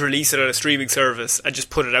is release it on a streaming service and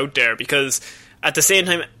just put it out there, because at the same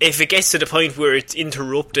time, if it gets to the point where it's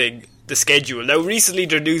interrupting the schedule. Now, recently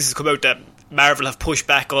their news has come out that Marvel have pushed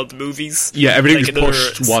back all the movies. Yeah, everything's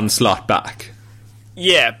pushed one slot back.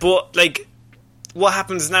 Yeah, but, like, what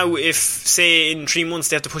happens now if, say, in 3 months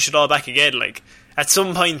they have to push it all back again? Like, at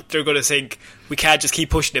some point they're going to think, we can't just keep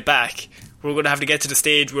pushing it back. we're going to have to get to the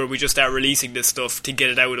stage where we just start releasing this stuff to get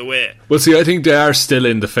it out of the way. Well, see, I think they are still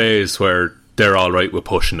in the phase where they're all right with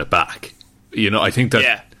pushing it back. You know, I think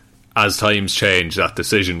that as times change, that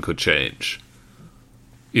decision could change.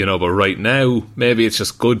 You know, but right now, maybe it's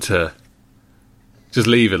just good to just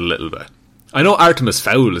leave it a little bit. I know Artemis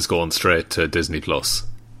Fowl is going straight to Disney Plus.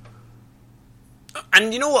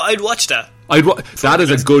 And you know what? I'd watch that. That is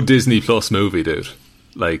a good Disney Plus movie, dude.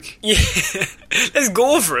 Like, yeah, let's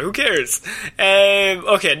go for it. Who cares?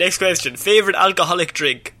 Okay, next question. Favorite alcoholic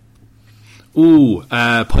drink? Ooh,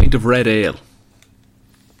 a pint of red ale,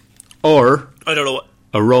 or I don't know what.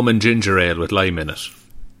 A rum and ginger ale with lime in it.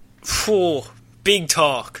 Oh, big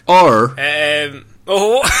talk. Or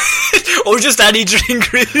or just any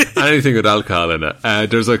drink, really. Anything with alcohol in it.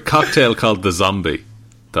 There's a cocktail called the Zombie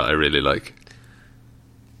that I really like.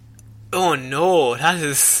 Oh no, that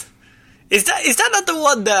is. Is that not the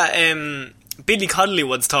one that Billy Connolly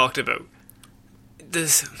once talked about?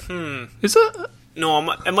 Is it?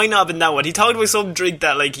 No, it might not have been that one. He talked about some drink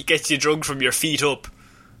that like he gets you drunk from your feet up.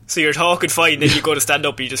 So you're talking fine, then you go to stand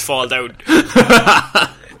up, and you just fall down.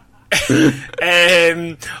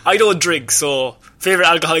 I don't drink, so favourite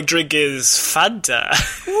alcoholic drink is Fanta.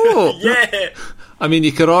 Oh, yeah. I mean,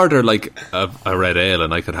 you could order like a red ale,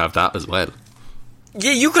 and I could have that as well.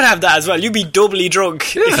 Yeah, you could have that as well. You'd be doubly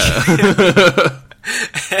drunk. Yeah.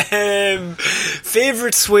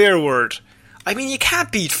 Favourite swear word? I mean, you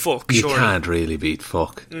can't beat fuck, You surely. can't really beat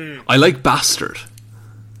fuck. I like bastard.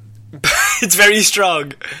 It's very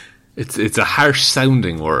strong. It's a harsh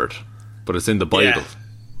sounding word, but it's in the Bible.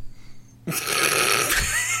 Yeah.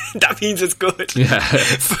 That means it's good. Yeah.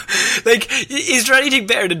 Like, is there anything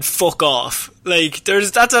better than fuck off? Like,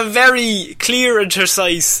 that's a very clear and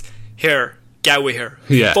precise here. Get away here.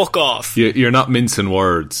 Yeah. Fuck off. You're not mincing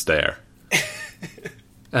words there.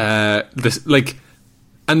 And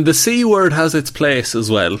the C word has its place as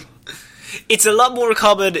well. It's a lot more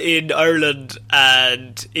common in Ireland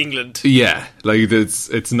and England. Yeah, like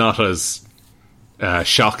it's not as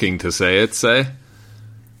shocking to say it,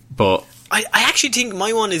 but I actually think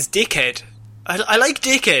my one is dickhead. I like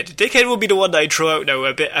dickhead. Dickhead would be the one that I'd throw out now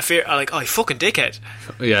a bit. I like, oh, fucking dickhead.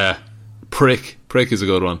 Yeah, prick is a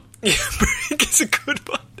good one. Yeah, prick is a good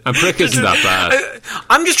one. And prick isn't that bad.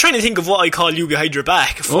 I'm just trying to think of what I call you behind your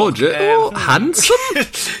back. Fuck. Handsome?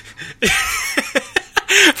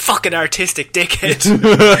 Fucking artistic dickhead.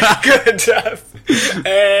 Good.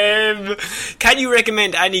 Can you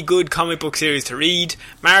recommend any good comic book series to read?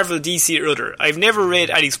 Marvel, DC or other? I've never read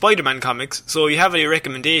any Spider-Man comics, so if you have any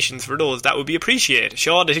recommendations for those, that would be appreciated.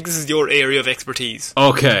 Sean, I think this is your area of expertise.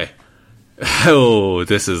 Okay. Oh,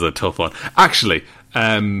 this is a tough one. Actually,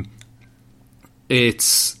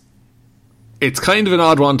 it's kind of an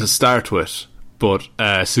odd one to start with, but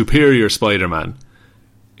Superior Spider-Man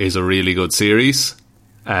is a really good series.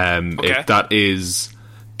 Okay. That is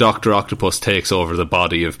Dr. Octopus takes over the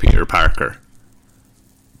body of Peter Parker.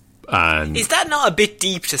 And is that not a bit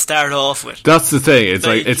deep to start off with? that's the thing. It's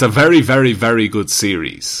like it's a very, very, very good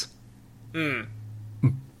series.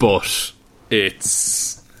 But it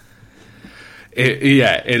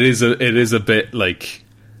is a bit like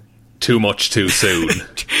too much too soon.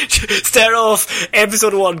 Start off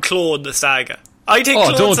episode 1, Clone the Saga. I think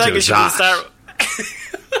Clone don't Saga do should that. start.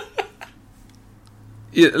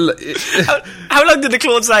 It How long did the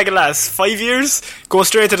Clone Saga last? 5 years? Go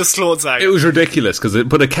straight to the Clone Saga. was ridiculous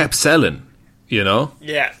but it kept selling, you know.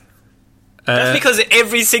 Yeah. That's because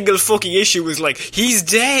every single fucking issue was like, he's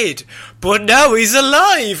dead, but now he's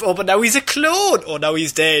alive. Oh, but now he's a clone. Oh, now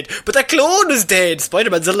he's dead, but the clone is dead.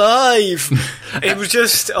 Spider-Man's alive. It was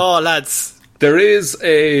just, oh, lads. There is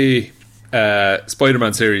a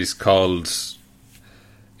Spider-Man series called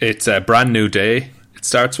It's a Brand New Day. It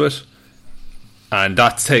starts with, and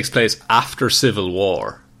that takes place after Civil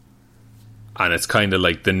War, and it's kind of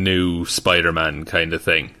like the new Spider-Man kind of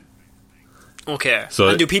thing. Okay. So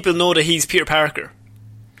and do people know that he's Peter Parker?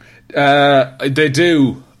 They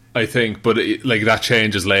do, I think, but that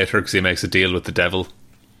changes later because he makes a deal with the devil.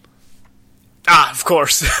 Ah, of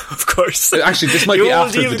course. Of course. Actually, this might You be all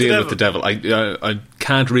after the deal with the devil. I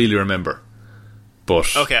can't really remember.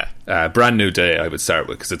 But okay. Brand New Day I would start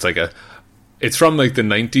with, because it's like it's from like the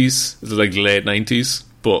 90s, it's like the late 90s,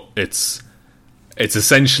 but it's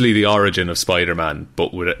essentially the origin of Spider-Man,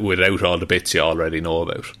 but without all the bits you already know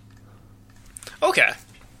about. Okay,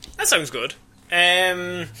 that sounds good.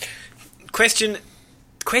 Question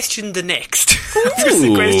the next.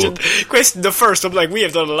 question the first. I'm like, we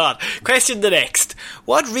have done a lot. Question the next.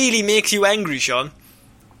 What really makes you angry, Sean?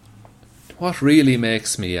 What really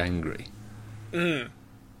makes me angry? I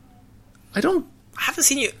don't I haven't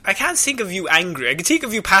seen you. I can't think of you angry. I can think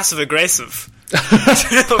of you passive aggressive.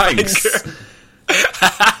 Thanks.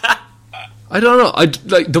 I don't know.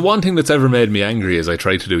 The one thing that's ever made me angry is I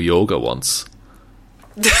tried to do yoga once.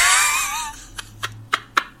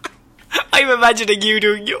 I'm imagining you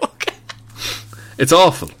doing yoga. It's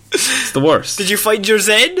awful. It's the worst. Did you find your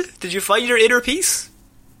zen? Did you find your inner peace?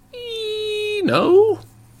 No.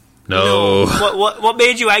 What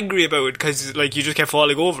made you angry about it? Because like you just kept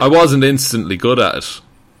falling over. I wasn't instantly good at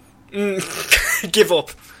it. Give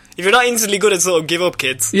up. If you're not instantly good at something, give up,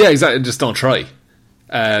 kids. Yeah, exactly. Just don't try.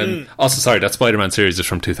 Also, sorry, that Spider-Man series is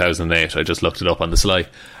from 2008. I just looked it up on the sly.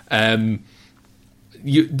 I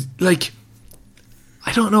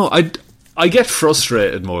don't know. I get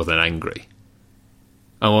frustrated more than angry.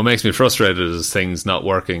 And what makes me frustrated is things not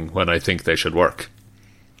working when I think they should work.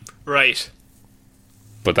 Right.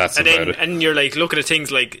 But that's about it. And you're like looking at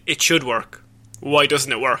things like, it should work. Why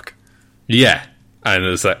doesn't it work? Yeah. And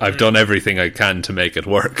it's like, I've done everything I can to make it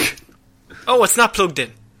work. Oh, it's not plugged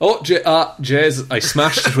in. Oh, Jez, I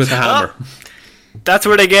smashed it with a hammer. That's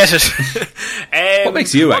where they get it. What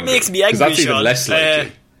makes you angry? What makes me angry, that's Sean? Even less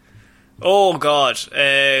likely. Oh, God.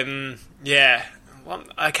 Yeah.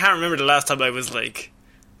 I can't remember the last time I was, like,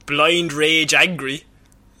 blind rage angry.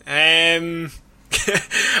 I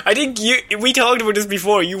think we talked about this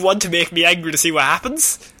before. You want to make me angry to see what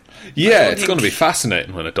happens? Yeah, it's going to be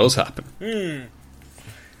fascinating when it does happen.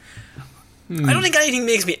 I don't think anything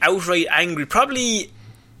makes me outright angry. Probably,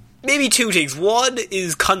 maybe two things. One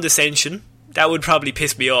is condescension. That would probably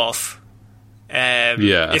piss me off.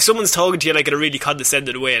 If someone's talking to you like in a really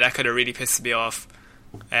condescending way, that kind of really pisses me off.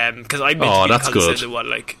 Because I'm meant to be the condescending one.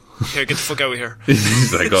 Like, here, get the fuck out of here.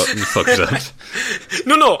 He's like, oh, fuck that.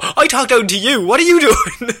 No, I talk down to you. What are you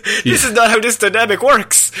doing? This is not how this dynamic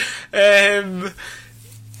works.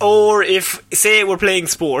 Or if, say, we're playing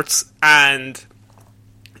sports and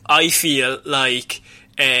I feel like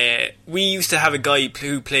we used to have a guy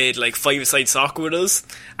who played like five-a-side soccer with us,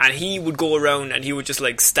 and he would go around and he would just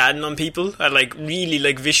like stand on people and like really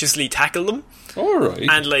like viciously tackle them. Alright.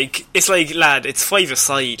 And like, it's like, lad, it's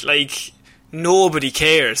five-a-side, like nobody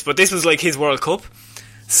cares. But this was like his World Cup,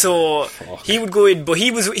 so he would go in, but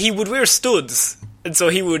he would wear studs, and so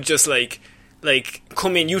he would just like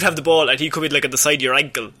come in, you'd have the ball and he'd come in like at the side of your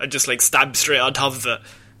ankle and just like stab straight on top of it,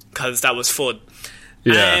 because that was fun.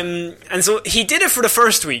 Yeah. And so he did it for the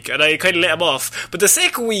first week and I kind of let him off, but the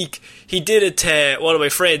second week he did it to one of my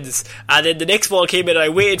friends, and then the next ball came in and I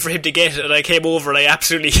waited for him to get it, and I came over and I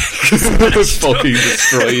absolutely fucking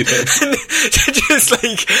destroyed him. Just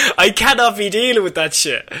like, I cannot be dealing with that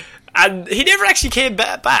shit. And he never actually came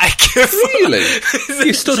back. Really?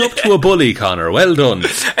 You stood up to a bully, Connor. Well done.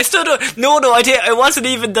 I stood up. No, it wasn't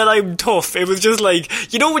even that I'm tough. It was just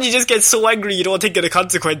like, you know when you just get so angry you don't think of the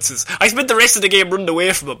consequences. I spent the rest of the game running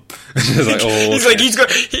away from him.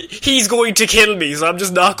 He's going to kill me, so I'm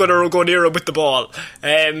just not going to go near him with the ball.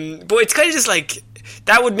 But it's kind of just like,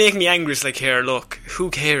 that would make me angry. It's like, here, look, who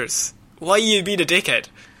cares? Why are you being a dickhead?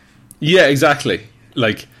 Yeah, exactly.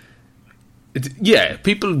 Like,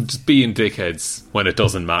 people just being dickheads when it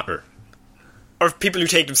doesn't matter. Or people who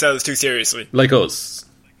take themselves too seriously. Like us.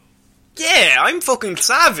 Yeah, I'm fucking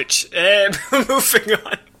savage. Moving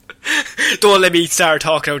on. Don't let me start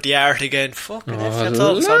talking out the art again. Fucking that's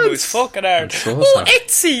all the song was fucking art.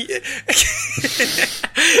 Etsy!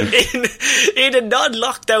 in a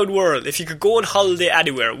non-lockdown world, if you could go on holiday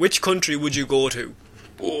anywhere, which country would you go to?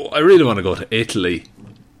 Oh, I really want to go to Italy.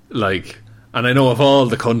 Like... And I know of all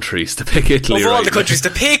the countries to pick Italy. Of all the countries to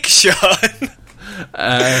pick, Sean.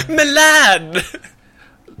 Milan.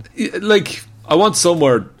 Like, I want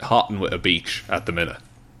somewhere hot and with a beach at the minute,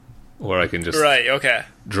 where I can just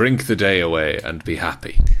drink the day away and be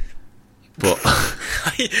happy. But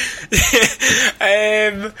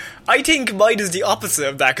I think mine is the opposite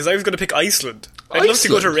of that, because I was going to pick Iceland. I'd love to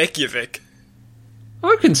go to Reykjavik.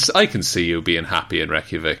 I can see you being happy in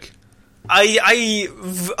Reykjavik. I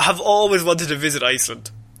have always wanted to visit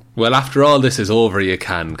Iceland. Well, after all this is over, you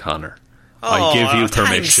can, Connor. I give you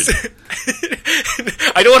permission.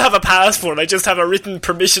 I don't have a passport, I just have a written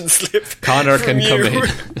permission slip. Connor can come in.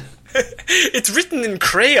 It's written in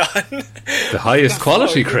crayon. The highest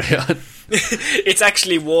quality crayon. It's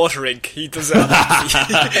actually water ink. He does that.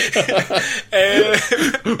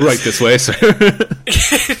 Right this way, sir.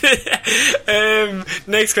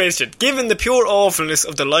 Next question. Given the pure awfulness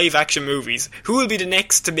of the live action movies, who will be the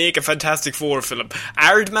next to make a Fantastic Four film?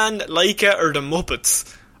 Aardman, Laika, or the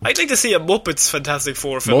Muppets? I'd like to see a Muppets Fantastic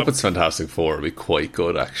Four film. Muppets Fantastic Four would be quite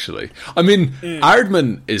good, actually. I mean,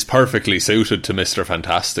 Aardman is perfectly suited to Mr.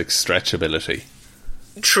 Fantastic's stretchability.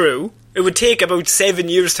 True. It would take about 7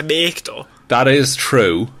 years to make, though. that is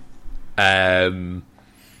true. And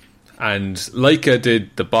Laika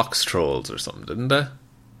did the Box Trolls or something, didn't they?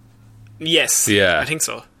 Yes. Yeah. I think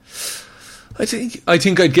so. I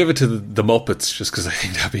think I'd give it to the Muppets just because I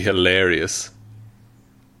think that'd be hilarious.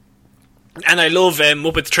 And I love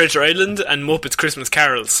Muppets Treasure Island and Muppets Christmas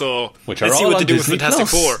Carol, so Which let's are see all what on they do Disney with Fantastic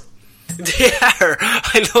Plus. Four. They are.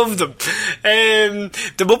 I love them.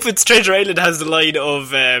 The Muppets Treasure Island has the line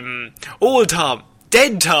of old Tom,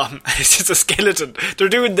 dead Tom. It's just a skeleton. They're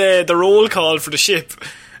doing the roll call for the ship.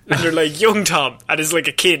 And they're like, young Tom, and it's like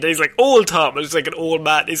a kid, and he's like, old Tom, and it's like an old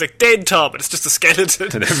man, he's like, dead Tom, and it's just a skeleton.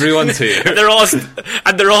 And everyone's here. and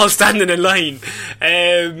they're all standing in line.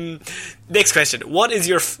 Next question. What is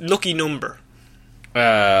your lucky number? Do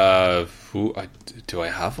I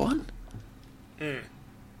have one? I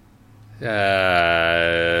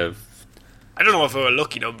don't know if I have a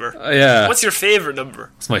lucky number. Yeah. What's your favourite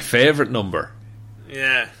number? It's my favourite number.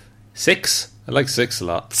 Yeah. 6. I like 6 a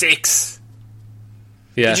lot. 6.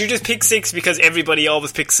 Yeah. Did you just pick 6 because everybody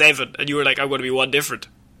always picks 7 and you were like, I'm going to be one different?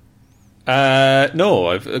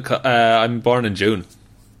 No, I'm born in June.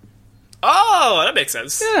 Oh, that makes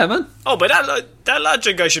sense. Yeah, man. Oh, but that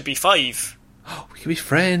logic I should be 5. We can be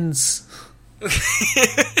friends.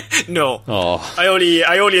 No. Oh. I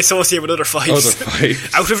only associate with other 5s.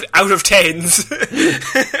 Other 5s. out of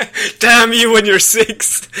 10s. Damn you when you're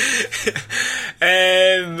 6.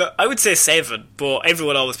 I would say 7, but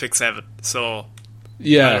everyone always picks 7, so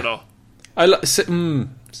Yeah. I don't know.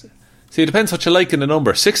 See, it depends what you like in the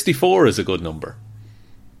number. 64 is a good number.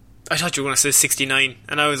 I thought you were going to say 69,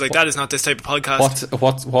 and I was like, that is not this type of podcast.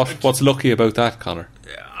 What's lucky about that, Connor?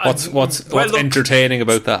 What's entertaining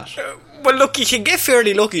about that? Well, look, you can get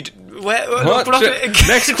fairly lucky.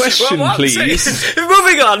 Next question, please.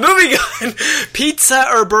 Moving on. Pizza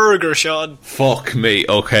or burger, Sean? Fuck me.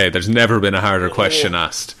 Okay, there's never been a harder question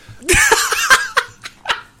asked.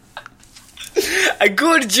 A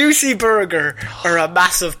good juicy burger or a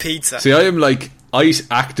massive pizza? See, I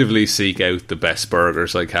actively seek out the best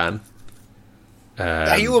burgers I can.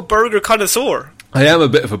 Are you a burger connoisseur? I am a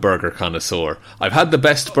bit of a burger connoisseur. I've had the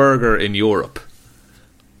best burger in Europe.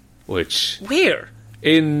 Where?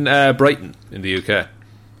 In Brighton, in the UK.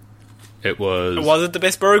 It was... Was it the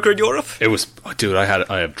best burger in Europe? It was... Oh, dude, I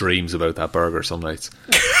have dreams about that burger some nights.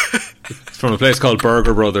 It's from a place called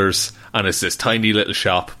Burger Brothers, and it's this tiny little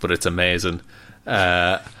shop, but it's amazing.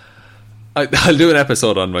 I'll do an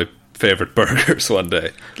episode on my favourite burgers one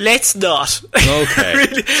day. Let's not. Okay.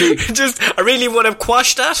 I really want to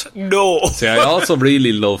quash that? No. See, I also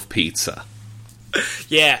really love pizza.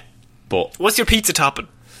 Yeah. But what's your pizza topping?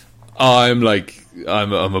 I'm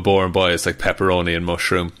a boring boy. It's like pepperoni and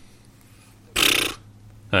mushroom.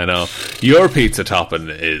 I know. Your pizza topping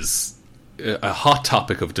is a hot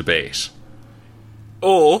topic of debate.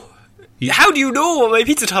 Oh. How do you know what my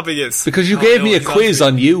pizza topping is? Because you gave me a quiz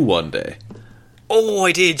on you one day. Oh,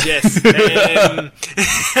 I did, yes.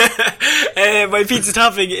 My pizza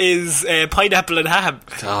topping is pineapple and ham.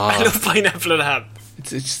 Oh. I love pineapple and ham.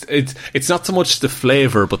 It's not so much the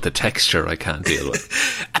flavour, but the texture I can't deal with.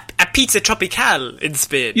 a pizza tropical in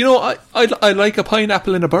Spain. You know, I like a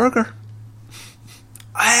pineapple in a burger.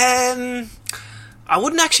 I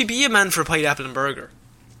wouldn't actually be a man for a pineapple and burger.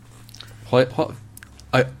 What?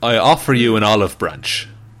 I offer you an olive branch,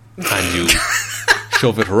 and you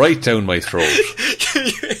shove it right down my throat.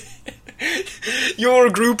 Your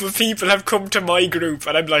group of people have come to my group,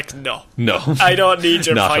 and I'm like, no, I don't need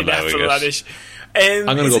your pineapple radish. I'm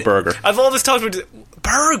going to go burger. I've always talked about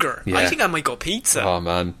burger. Yeah. I think I might go pizza. Oh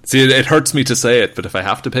man, see, it hurts me to say it, but if I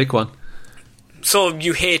have to pick one. So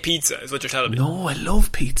you hate pizza, is what you're telling me? No, I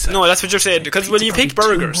love pizza. No, that's what you're saying, because well, you picked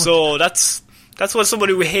burger, so that's what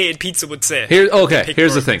somebody who hated pizza would say. Here's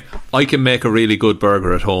the thing. I can make a really good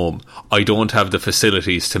burger at home. I don't have the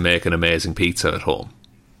facilities to make an amazing pizza at home.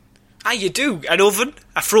 Ah, you do. An oven,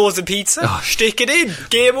 a frozen pizza, stick it in,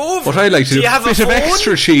 game over. What I like to do, have a bit of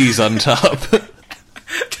extra cheese on top.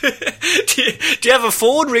 do you have a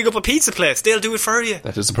phone? Ring up a pizza place. They'll do it for you.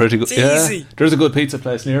 That is a pretty good... It's easy. There's a good pizza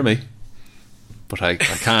place near me. But I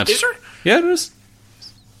can't. Is there? Yeah, there is.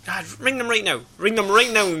 God, ring them right now. Ring them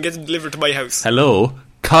right now and get them delivered to my house. Hello,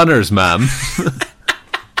 Connor's ma'am.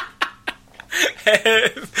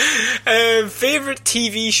 Favourite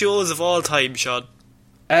TV shows of all time, Sean?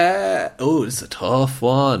 It's a tough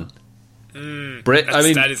one.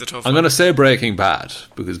 That is a tough one. I'm going to say Breaking Bad,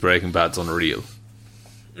 because Breaking Bad's unreal.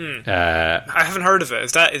 I haven't heard of it.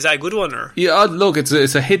 Is that a good one? Or? Yeah, look, it's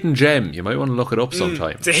a hidden gem. You might want to look it up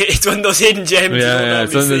sometime. It's one of those hidden gems. Yeah,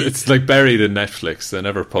 it's like buried in Netflix. They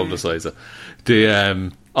never publicise it.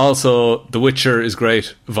 The also The Witcher is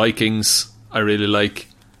great. Vikings I really like.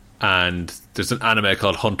 and there's an anime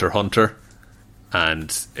called Hunter x Hunter,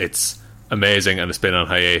 and it's amazing, and it's been on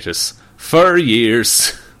hiatus for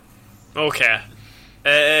years. Okay.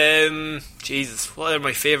 Jesus, what are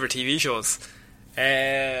my favourite TV shows?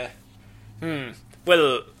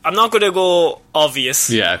 Well, I'm not going to go obvious.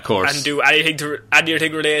 Yeah, of course. And do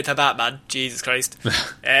anything related to Batman. Jesus Christ.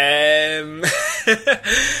 I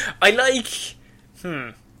like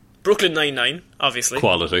Brooklyn Nine-Nine, obviously.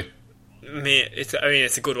 Quality.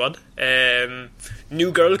 It's a good one.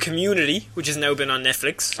 New Girl, Community, which has now been on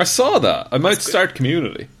Netflix. I saw that. I might start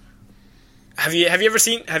Community. Have you ever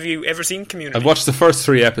seen Community? I've watched the first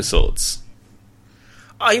 3 episodes.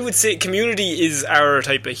 I would say Community is our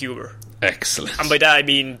type of humour. Excellent. And by that I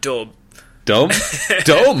mean dumb. Dumb?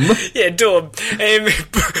 Dumb? Yeah, dumb.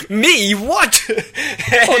 Me? What?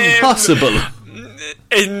 Impossible.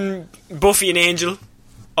 In Buffy and Angel,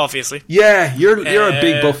 obviously. Yeah, you're a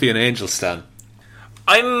big Buffy and Angel stan.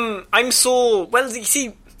 I'm so... Well, you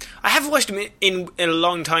see, I haven't watched them in a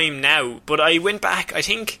long time now, but I went back, I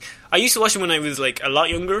think... I used to watch them when I was, like, a lot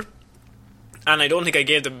younger, and I don't think I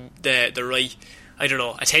gave them the right, I don't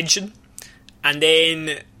know, attention. And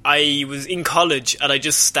then I was in college, and I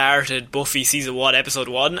just started Buffy Season 1, Episode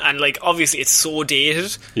 1, and, like, obviously it's so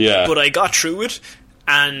dated, yeah. But I got through it,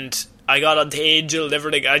 and I got onto Angel and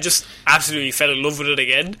everything. I just absolutely fell in love with it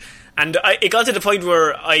again. And it got to the point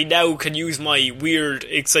where I now can use my weird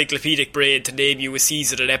encyclopedic brain to name you a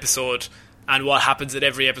season, an episode, and what happens in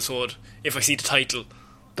every episode if I see the title.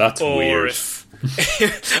 That's weird.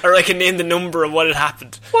 Or I can name the number of what had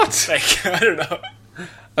happened. What? Like, I don't know.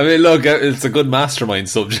 I mean, look, it's a good mastermind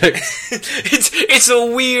subject. It's a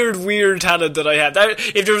weird talent that I have.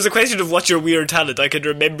 If there was a question of what's your weird talent, I could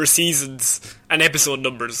remember seasons and episode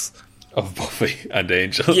numbers. Of Buffy and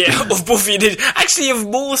Angel. Yeah, of Buffy and Angel. Actually, of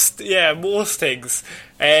most things.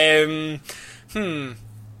 Young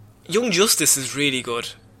Justice is really good.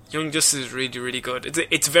 Young Justice is really, really good.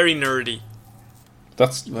 It's very nerdy.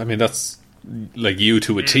 That's like you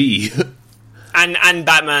to a T. And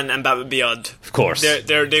Batman and Batman Beyond. Of course.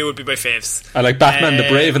 They would be my faves. I like Batman the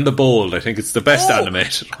Brave and the Bold. I think it's the best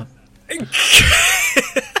animated one.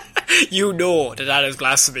 You know that is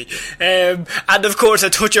blasphemy. And of course, A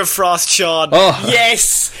Touch of Frost, Sean. Oh,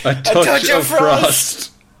 yes! A Touch of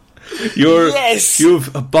Frost. Yes!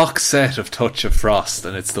 You've a box set of Touch of Frost,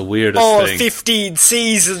 and it's the weirdest thing. 15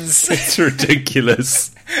 seasons. It's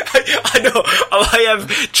ridiculous. I know. I have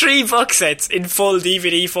 3 box sets in full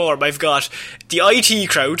DVD form. I've got The IT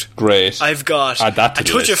Crowd. Great. I've got Add that to A the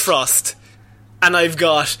Touch list. of Frost. And I've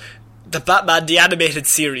got the Batman, the animated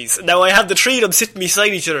series. Now, I have the 3 of them sitting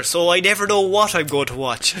beside each other, so I never know what I'm going to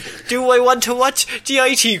watch. Do I want to watch The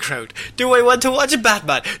IT Crowd? Do I want to watch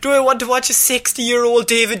Batman? Do I want to watch a 60-year-old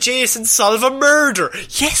David Jason solve a murder?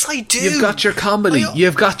 Yes, I do. You've got your comedy.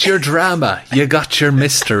 You've got your drama. You got your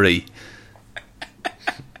mystery.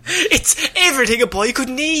 It's everything a boy could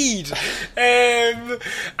need. And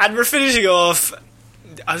we're finishing off...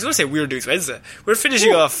 I was going to say Weird News Wednesday. We're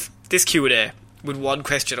finishing off this Q&A with one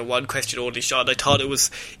question and one question only, Sean. I thought it was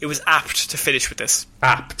apt to finish with this.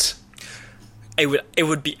 Apt. It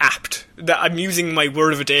would be apt. I'm using my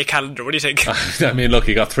word of a day calendar. What do you think? I mean, look,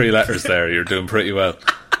 you got 3 letters there. You're doing pretty well.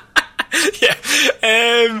 Yeah.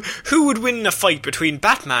 Who would win a fight between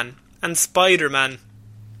Batman and Spider-Man?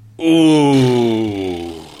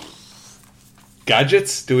 Ooh.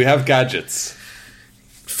 Gadgets? Do we have gadgets?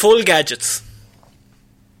 Full gadgets.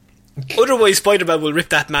 Otherwise, Spider-Man will rip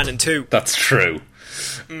that man in 2. That's true.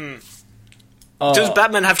 Does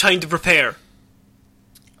Batman have time to prepare?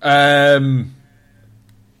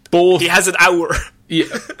 Both. He has an hour. Yeah,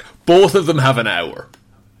 both of them have an hour.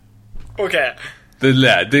 Okay. I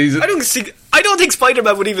I don't think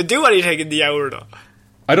Spider-Man would even do anything in the hour, though.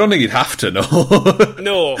 I don't think he'd have to. No.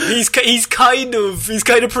 No, he's kind of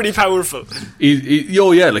pretty powerful.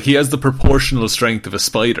 Like he has the proportional strength of a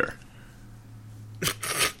spider.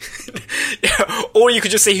 Or you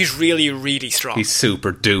could just say he's really, really strong. He's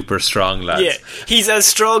super duper strong, lads. Yeah, he's as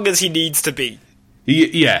strong as he needs to be.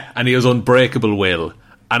 And he has unbreakable will.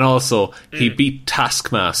 And also, he beat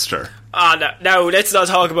Taskmaster. Now, let's not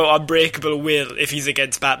talk about unbreakable will if he's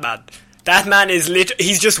against Batman. That man is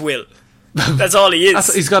he's just will. That's all he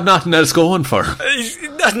is. He's got nothing else going for him.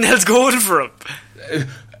 Nothing else going for him.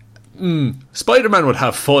 Spider-Man would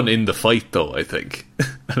have fun in the fight, though, I think.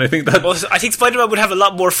 And I think that... Well, I think Spider-Man would have a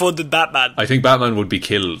lot more fun than Batman. I think Batman would be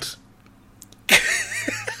killed.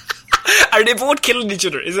 Are they both killing each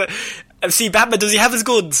other? See, Batman, does he have his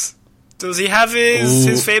guns? Does he have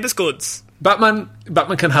his famous guns? Batman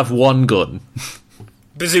can have one gun.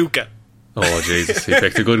 Bazooka. Oh, Jesus, he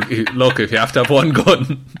picked a good... Look, if you have to have one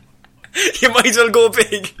gun... You might as well go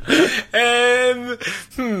big.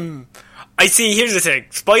 I see, here's the thing.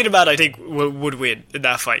 Spider-Man, I think, would win in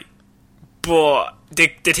that fight. But the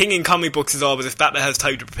thing in comic books is always if Batman has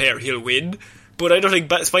time to prepare, he'll win. But I don't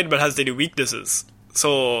think Spider-Man has any weaknesses.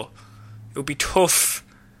 So it would be tough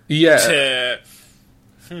to...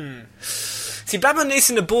 See, Batman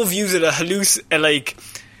isn't above using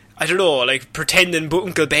I don't know, like pretending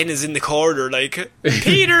Uncle Ben is in the corner, like,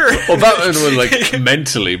 Peter! Well, Batman will, like,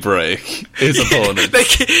 mentally break his opponent. Like,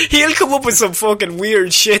 he'll come up with some fucking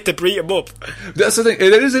weird shit to beat him up. That's the thing.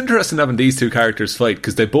 It is interesting having these two characters fight,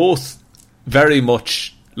 because they both very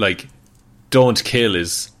much, like, don't kill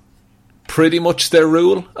is pretty much their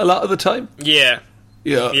rule a lot of the time. Yeah.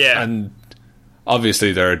 Yeah. And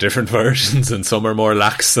obviously there are different versions, and some are more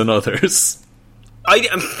lax than others.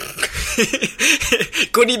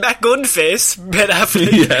 Goody back gun face, Ben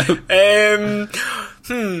Affleck. Yeah.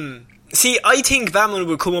 See, I think Batman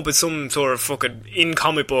would come up with some sort of fucking, in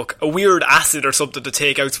comic book, a weird acid or something to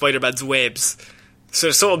take out Spider-Man's webs.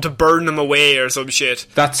 So something to burn them away or some shit.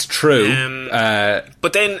 That's true.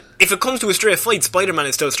 But then, if it comes to a straight fight, Spider-Man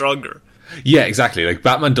is still stronger. Yeah, exactly. Like,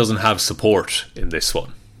 Batman doesn't have support in this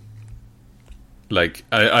one. Like,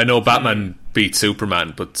 I know Batman beat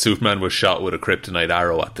Superman, but Superman was shot with a kryptonite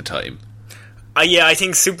arrow at the time. Yeah, I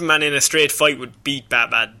think Superman in a straight fight would beat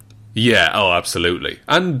Batman. Yeah, oh, absolutely.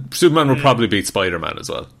 And Superman would probably beat Spider-Man as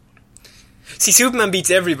well. See, Superman beats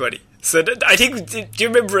everybody. So I think, do you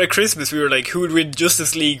remember at Christmas we were like, who would win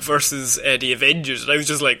Justice League versus the Avengers? And I was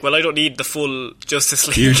just like, well, I don't need the full Justice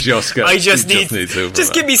League. You just need Superman.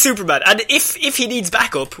 Just give me Superman. And if he needs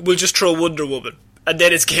backup, we'll just throw Wonder Woman. And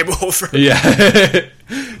then it's game over. Yeah.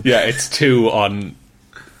 Yeah, it's 2 on,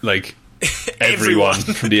 like, everyone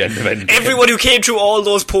from the end of Endgame. Everyone who came through all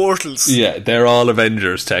those portals. Yeah, they're all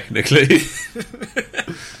Avengers, technically.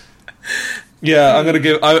 Yeah,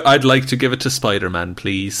 I'd like to give it to Spider-Man,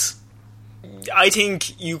 please. I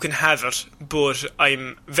think you can have it, but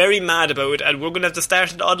I'm very mad about it, and we're going to have to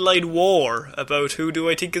start an online war about who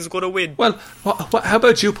do I think is going to win. Well, how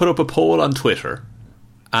about you put up a poll on Twitter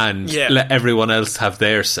and let everyone else have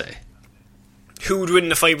their say? Who would win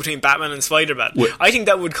in a fight between Batman and Spider-Man? I think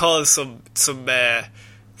that would cause some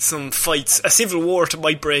fights. A civil war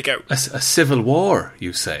might break out. A civil war,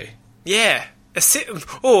 you say? Yeah.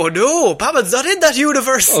 Oh no, Batman's not in that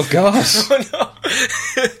universe. Oh god. Oh no.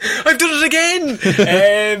 I've done it again.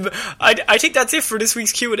 I think that's it for this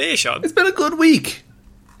week's Q&A, Sean. It's been a good week.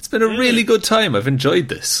 It's been a really good time. I've enjoyed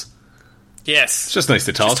this. Yes. It's just nice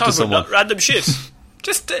to talk to someone. Random shit.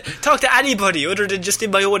 Just talk to anybody other than just in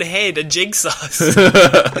my own head and Jigsaw's.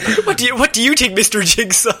 What do you think, Mr.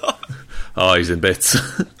 Jigsaw? Oh, he's in bits.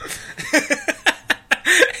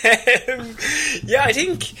 Yeah,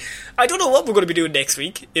 I don't know what we're going to be doing next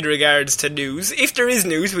week in regards to news. If there is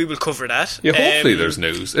news, we will cover that. Yeah, hopefully there's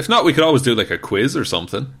news. If not, we could always do like a quiz or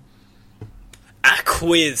something. A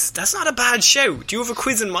quiz? That's not a bad shout. Do you have a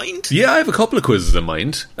quiz in mind? Yeah, I have a couple of quizzes in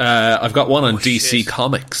mind. I've got one on DC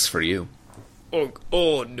Comics for you.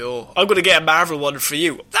 Oh no. I'm going to get a Marvel one for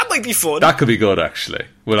you. That might be fun. That could be good, actually.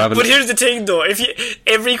 But here's the thing, though.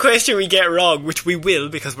 Every question we get wrong, which we will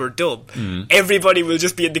because we're dumb, everybody will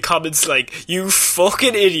just be in the comments like, you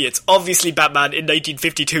fucking idiots. Obviously Batman in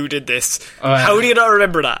 1952 did this. How do you not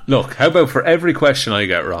remember that? Look, how about for every question I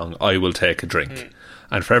get wrong, I will take a drink.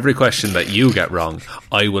 And for every question that you get wrong,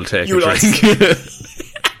 I will take a drink.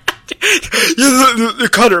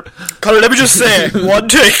 Connor, let me just say one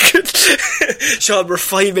thing. Sean, we're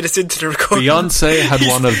 5 minutes into the recording. Beyonce had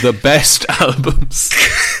one of the best albums.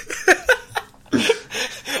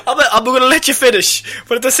 I'm going to let you finish,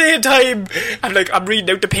 but at the same time, I'm reading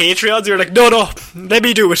out the Patreons. You're like, no, let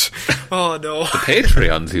me do it. Oh no, the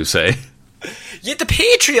Patreons, you say? Yeah, the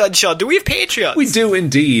Patreon, Sean. Do we have Patreons? We do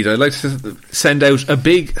indeed. I'd like to send out a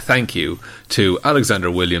big thank you to Alexander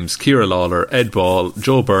Williams, Ciara Lawler, Ed Ball,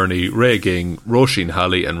 Joe Burney, Ray Ging, Roisin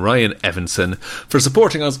Holly and Ryan Evanson for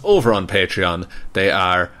supporting us over on Patreon. They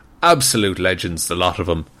are absolute legends, the lot of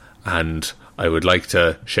them, and I would like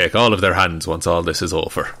to shake all of their hands once all this is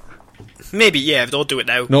over. Maybe, yeah, don't do it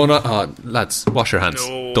now. No, lads, wash your hands.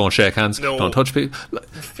 No. Don't shake hands. No. Don't touch people.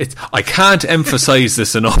 I can't emphasise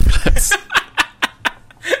this enough, lads.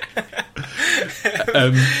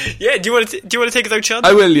 Yeah, do you want to take us out, Sean?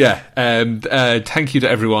 I will, yeah. Thank you to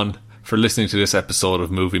everyone for listening to this episode of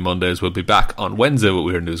Movie Mondays. We'll be back on Wednesday with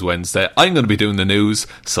Weird News Wednesday. I'm going to be doing the news,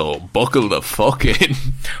 so buckle the fuck in.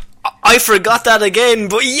 I forgot that again,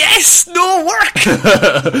 but yes, no work.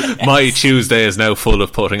 My Tuesday is now full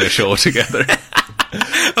of putting a show together.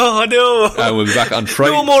 Oh no! We'll be back on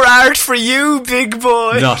Friday. No more art for you, big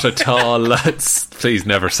boy. Not at all, lads. Please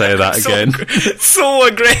never say that again. So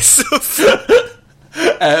aggressive.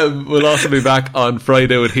 We'll also be back on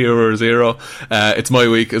Friday with Hero Zero. It's my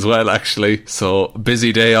week as well, actually. So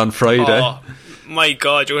busy day on Friday. Oh my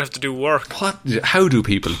God, you have to do work. What? How do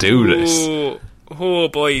people do this? Oh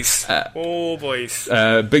boys. Boys.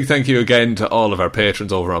 Big thank you again to all of our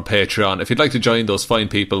patrons over on Patreon. If you'd like to join those fine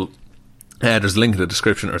people, there's a link in the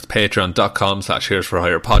description, or it's patreon.com/Here's for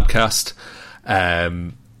Hire podcast.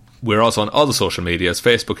 We're also on all the social medias: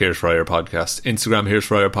 Facebook Here's for Hire podcast, Instagram Here's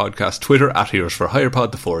for Hire podcast, Twitter @Here's for Hire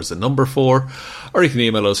pod, the 4 is the number 4, or you can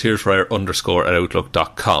email us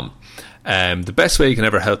here'sforhire_@outlook.com. The best way you can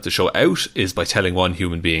ever help the show out is by telling one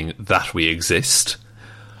human being that we exist.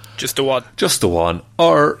 Just the one. Just the one.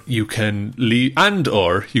 Or you can leave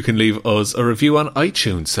us a review on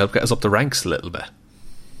iTunes to help get us up the ranks a little bit.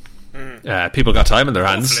 People got time in their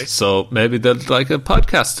hands, hopefully. So maybe they'll like a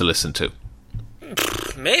podcast to listen to.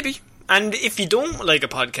 Maybe. And if you don't like a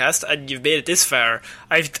podcast and you've made it this far,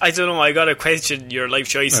 I don't know, I gotta question your life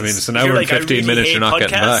choices. I mean, it's an hour and 15 minutes, you're not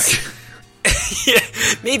podcasts. Getting back. Yeah,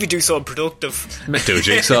 maybe do something productive. Do a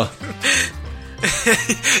jigsaw.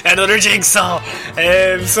 Another jigsaw.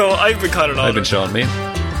 So I've been Conor Lawler. I've been Sean Mean.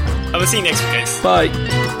 I will see you next week, guys. Bye.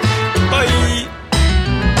 Bye.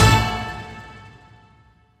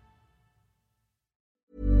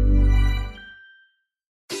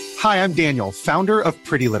 Hi, I'm Daniel, founder of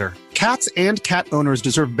Pretty Litter. Cats and cat owners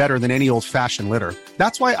deserve better than any old-fashioned litter.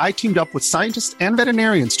 That's why I teamed up with scientists and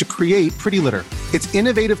veterinarians to create Pretty Litter. Its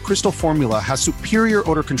innovative crystal formula has superior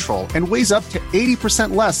odor control and weighs up to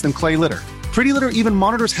 80% less than clay litter. Pretty Litter even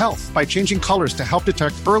monitors health by changing colors to help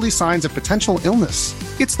detect early signs of potential illness.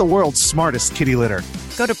 It's the world's smartest kitty litter.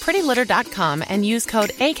 Go to prettylitter.com and use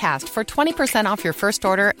code ACAST for 20% off your first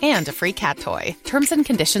order and a free cat toy. Terms and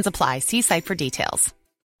conditions apply. See site for details.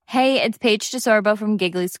 Hey, it's Paige DeSorbo from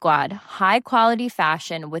Giggly Squad. High quality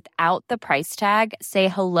fashion without the price tag. Say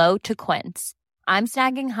hello to Quince. I'm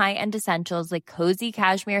snagging high-end essentials like cozy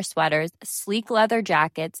cashmere sweaters, sleek leather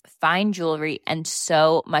jackets, fine jewelry, and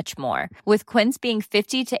so much more. With Quince being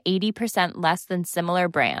 50 to 80% less than similar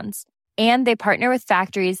brands. And they partner with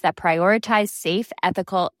factories that prioritize safe,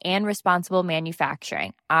 ethical, and responsible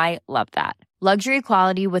manufacturing. I love that. Luxury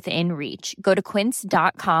quality within reach. Go to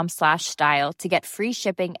quince.com/style to get free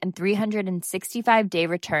shipping and 365-day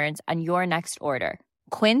returns on your next order.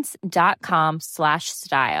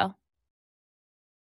 Quince.com/style.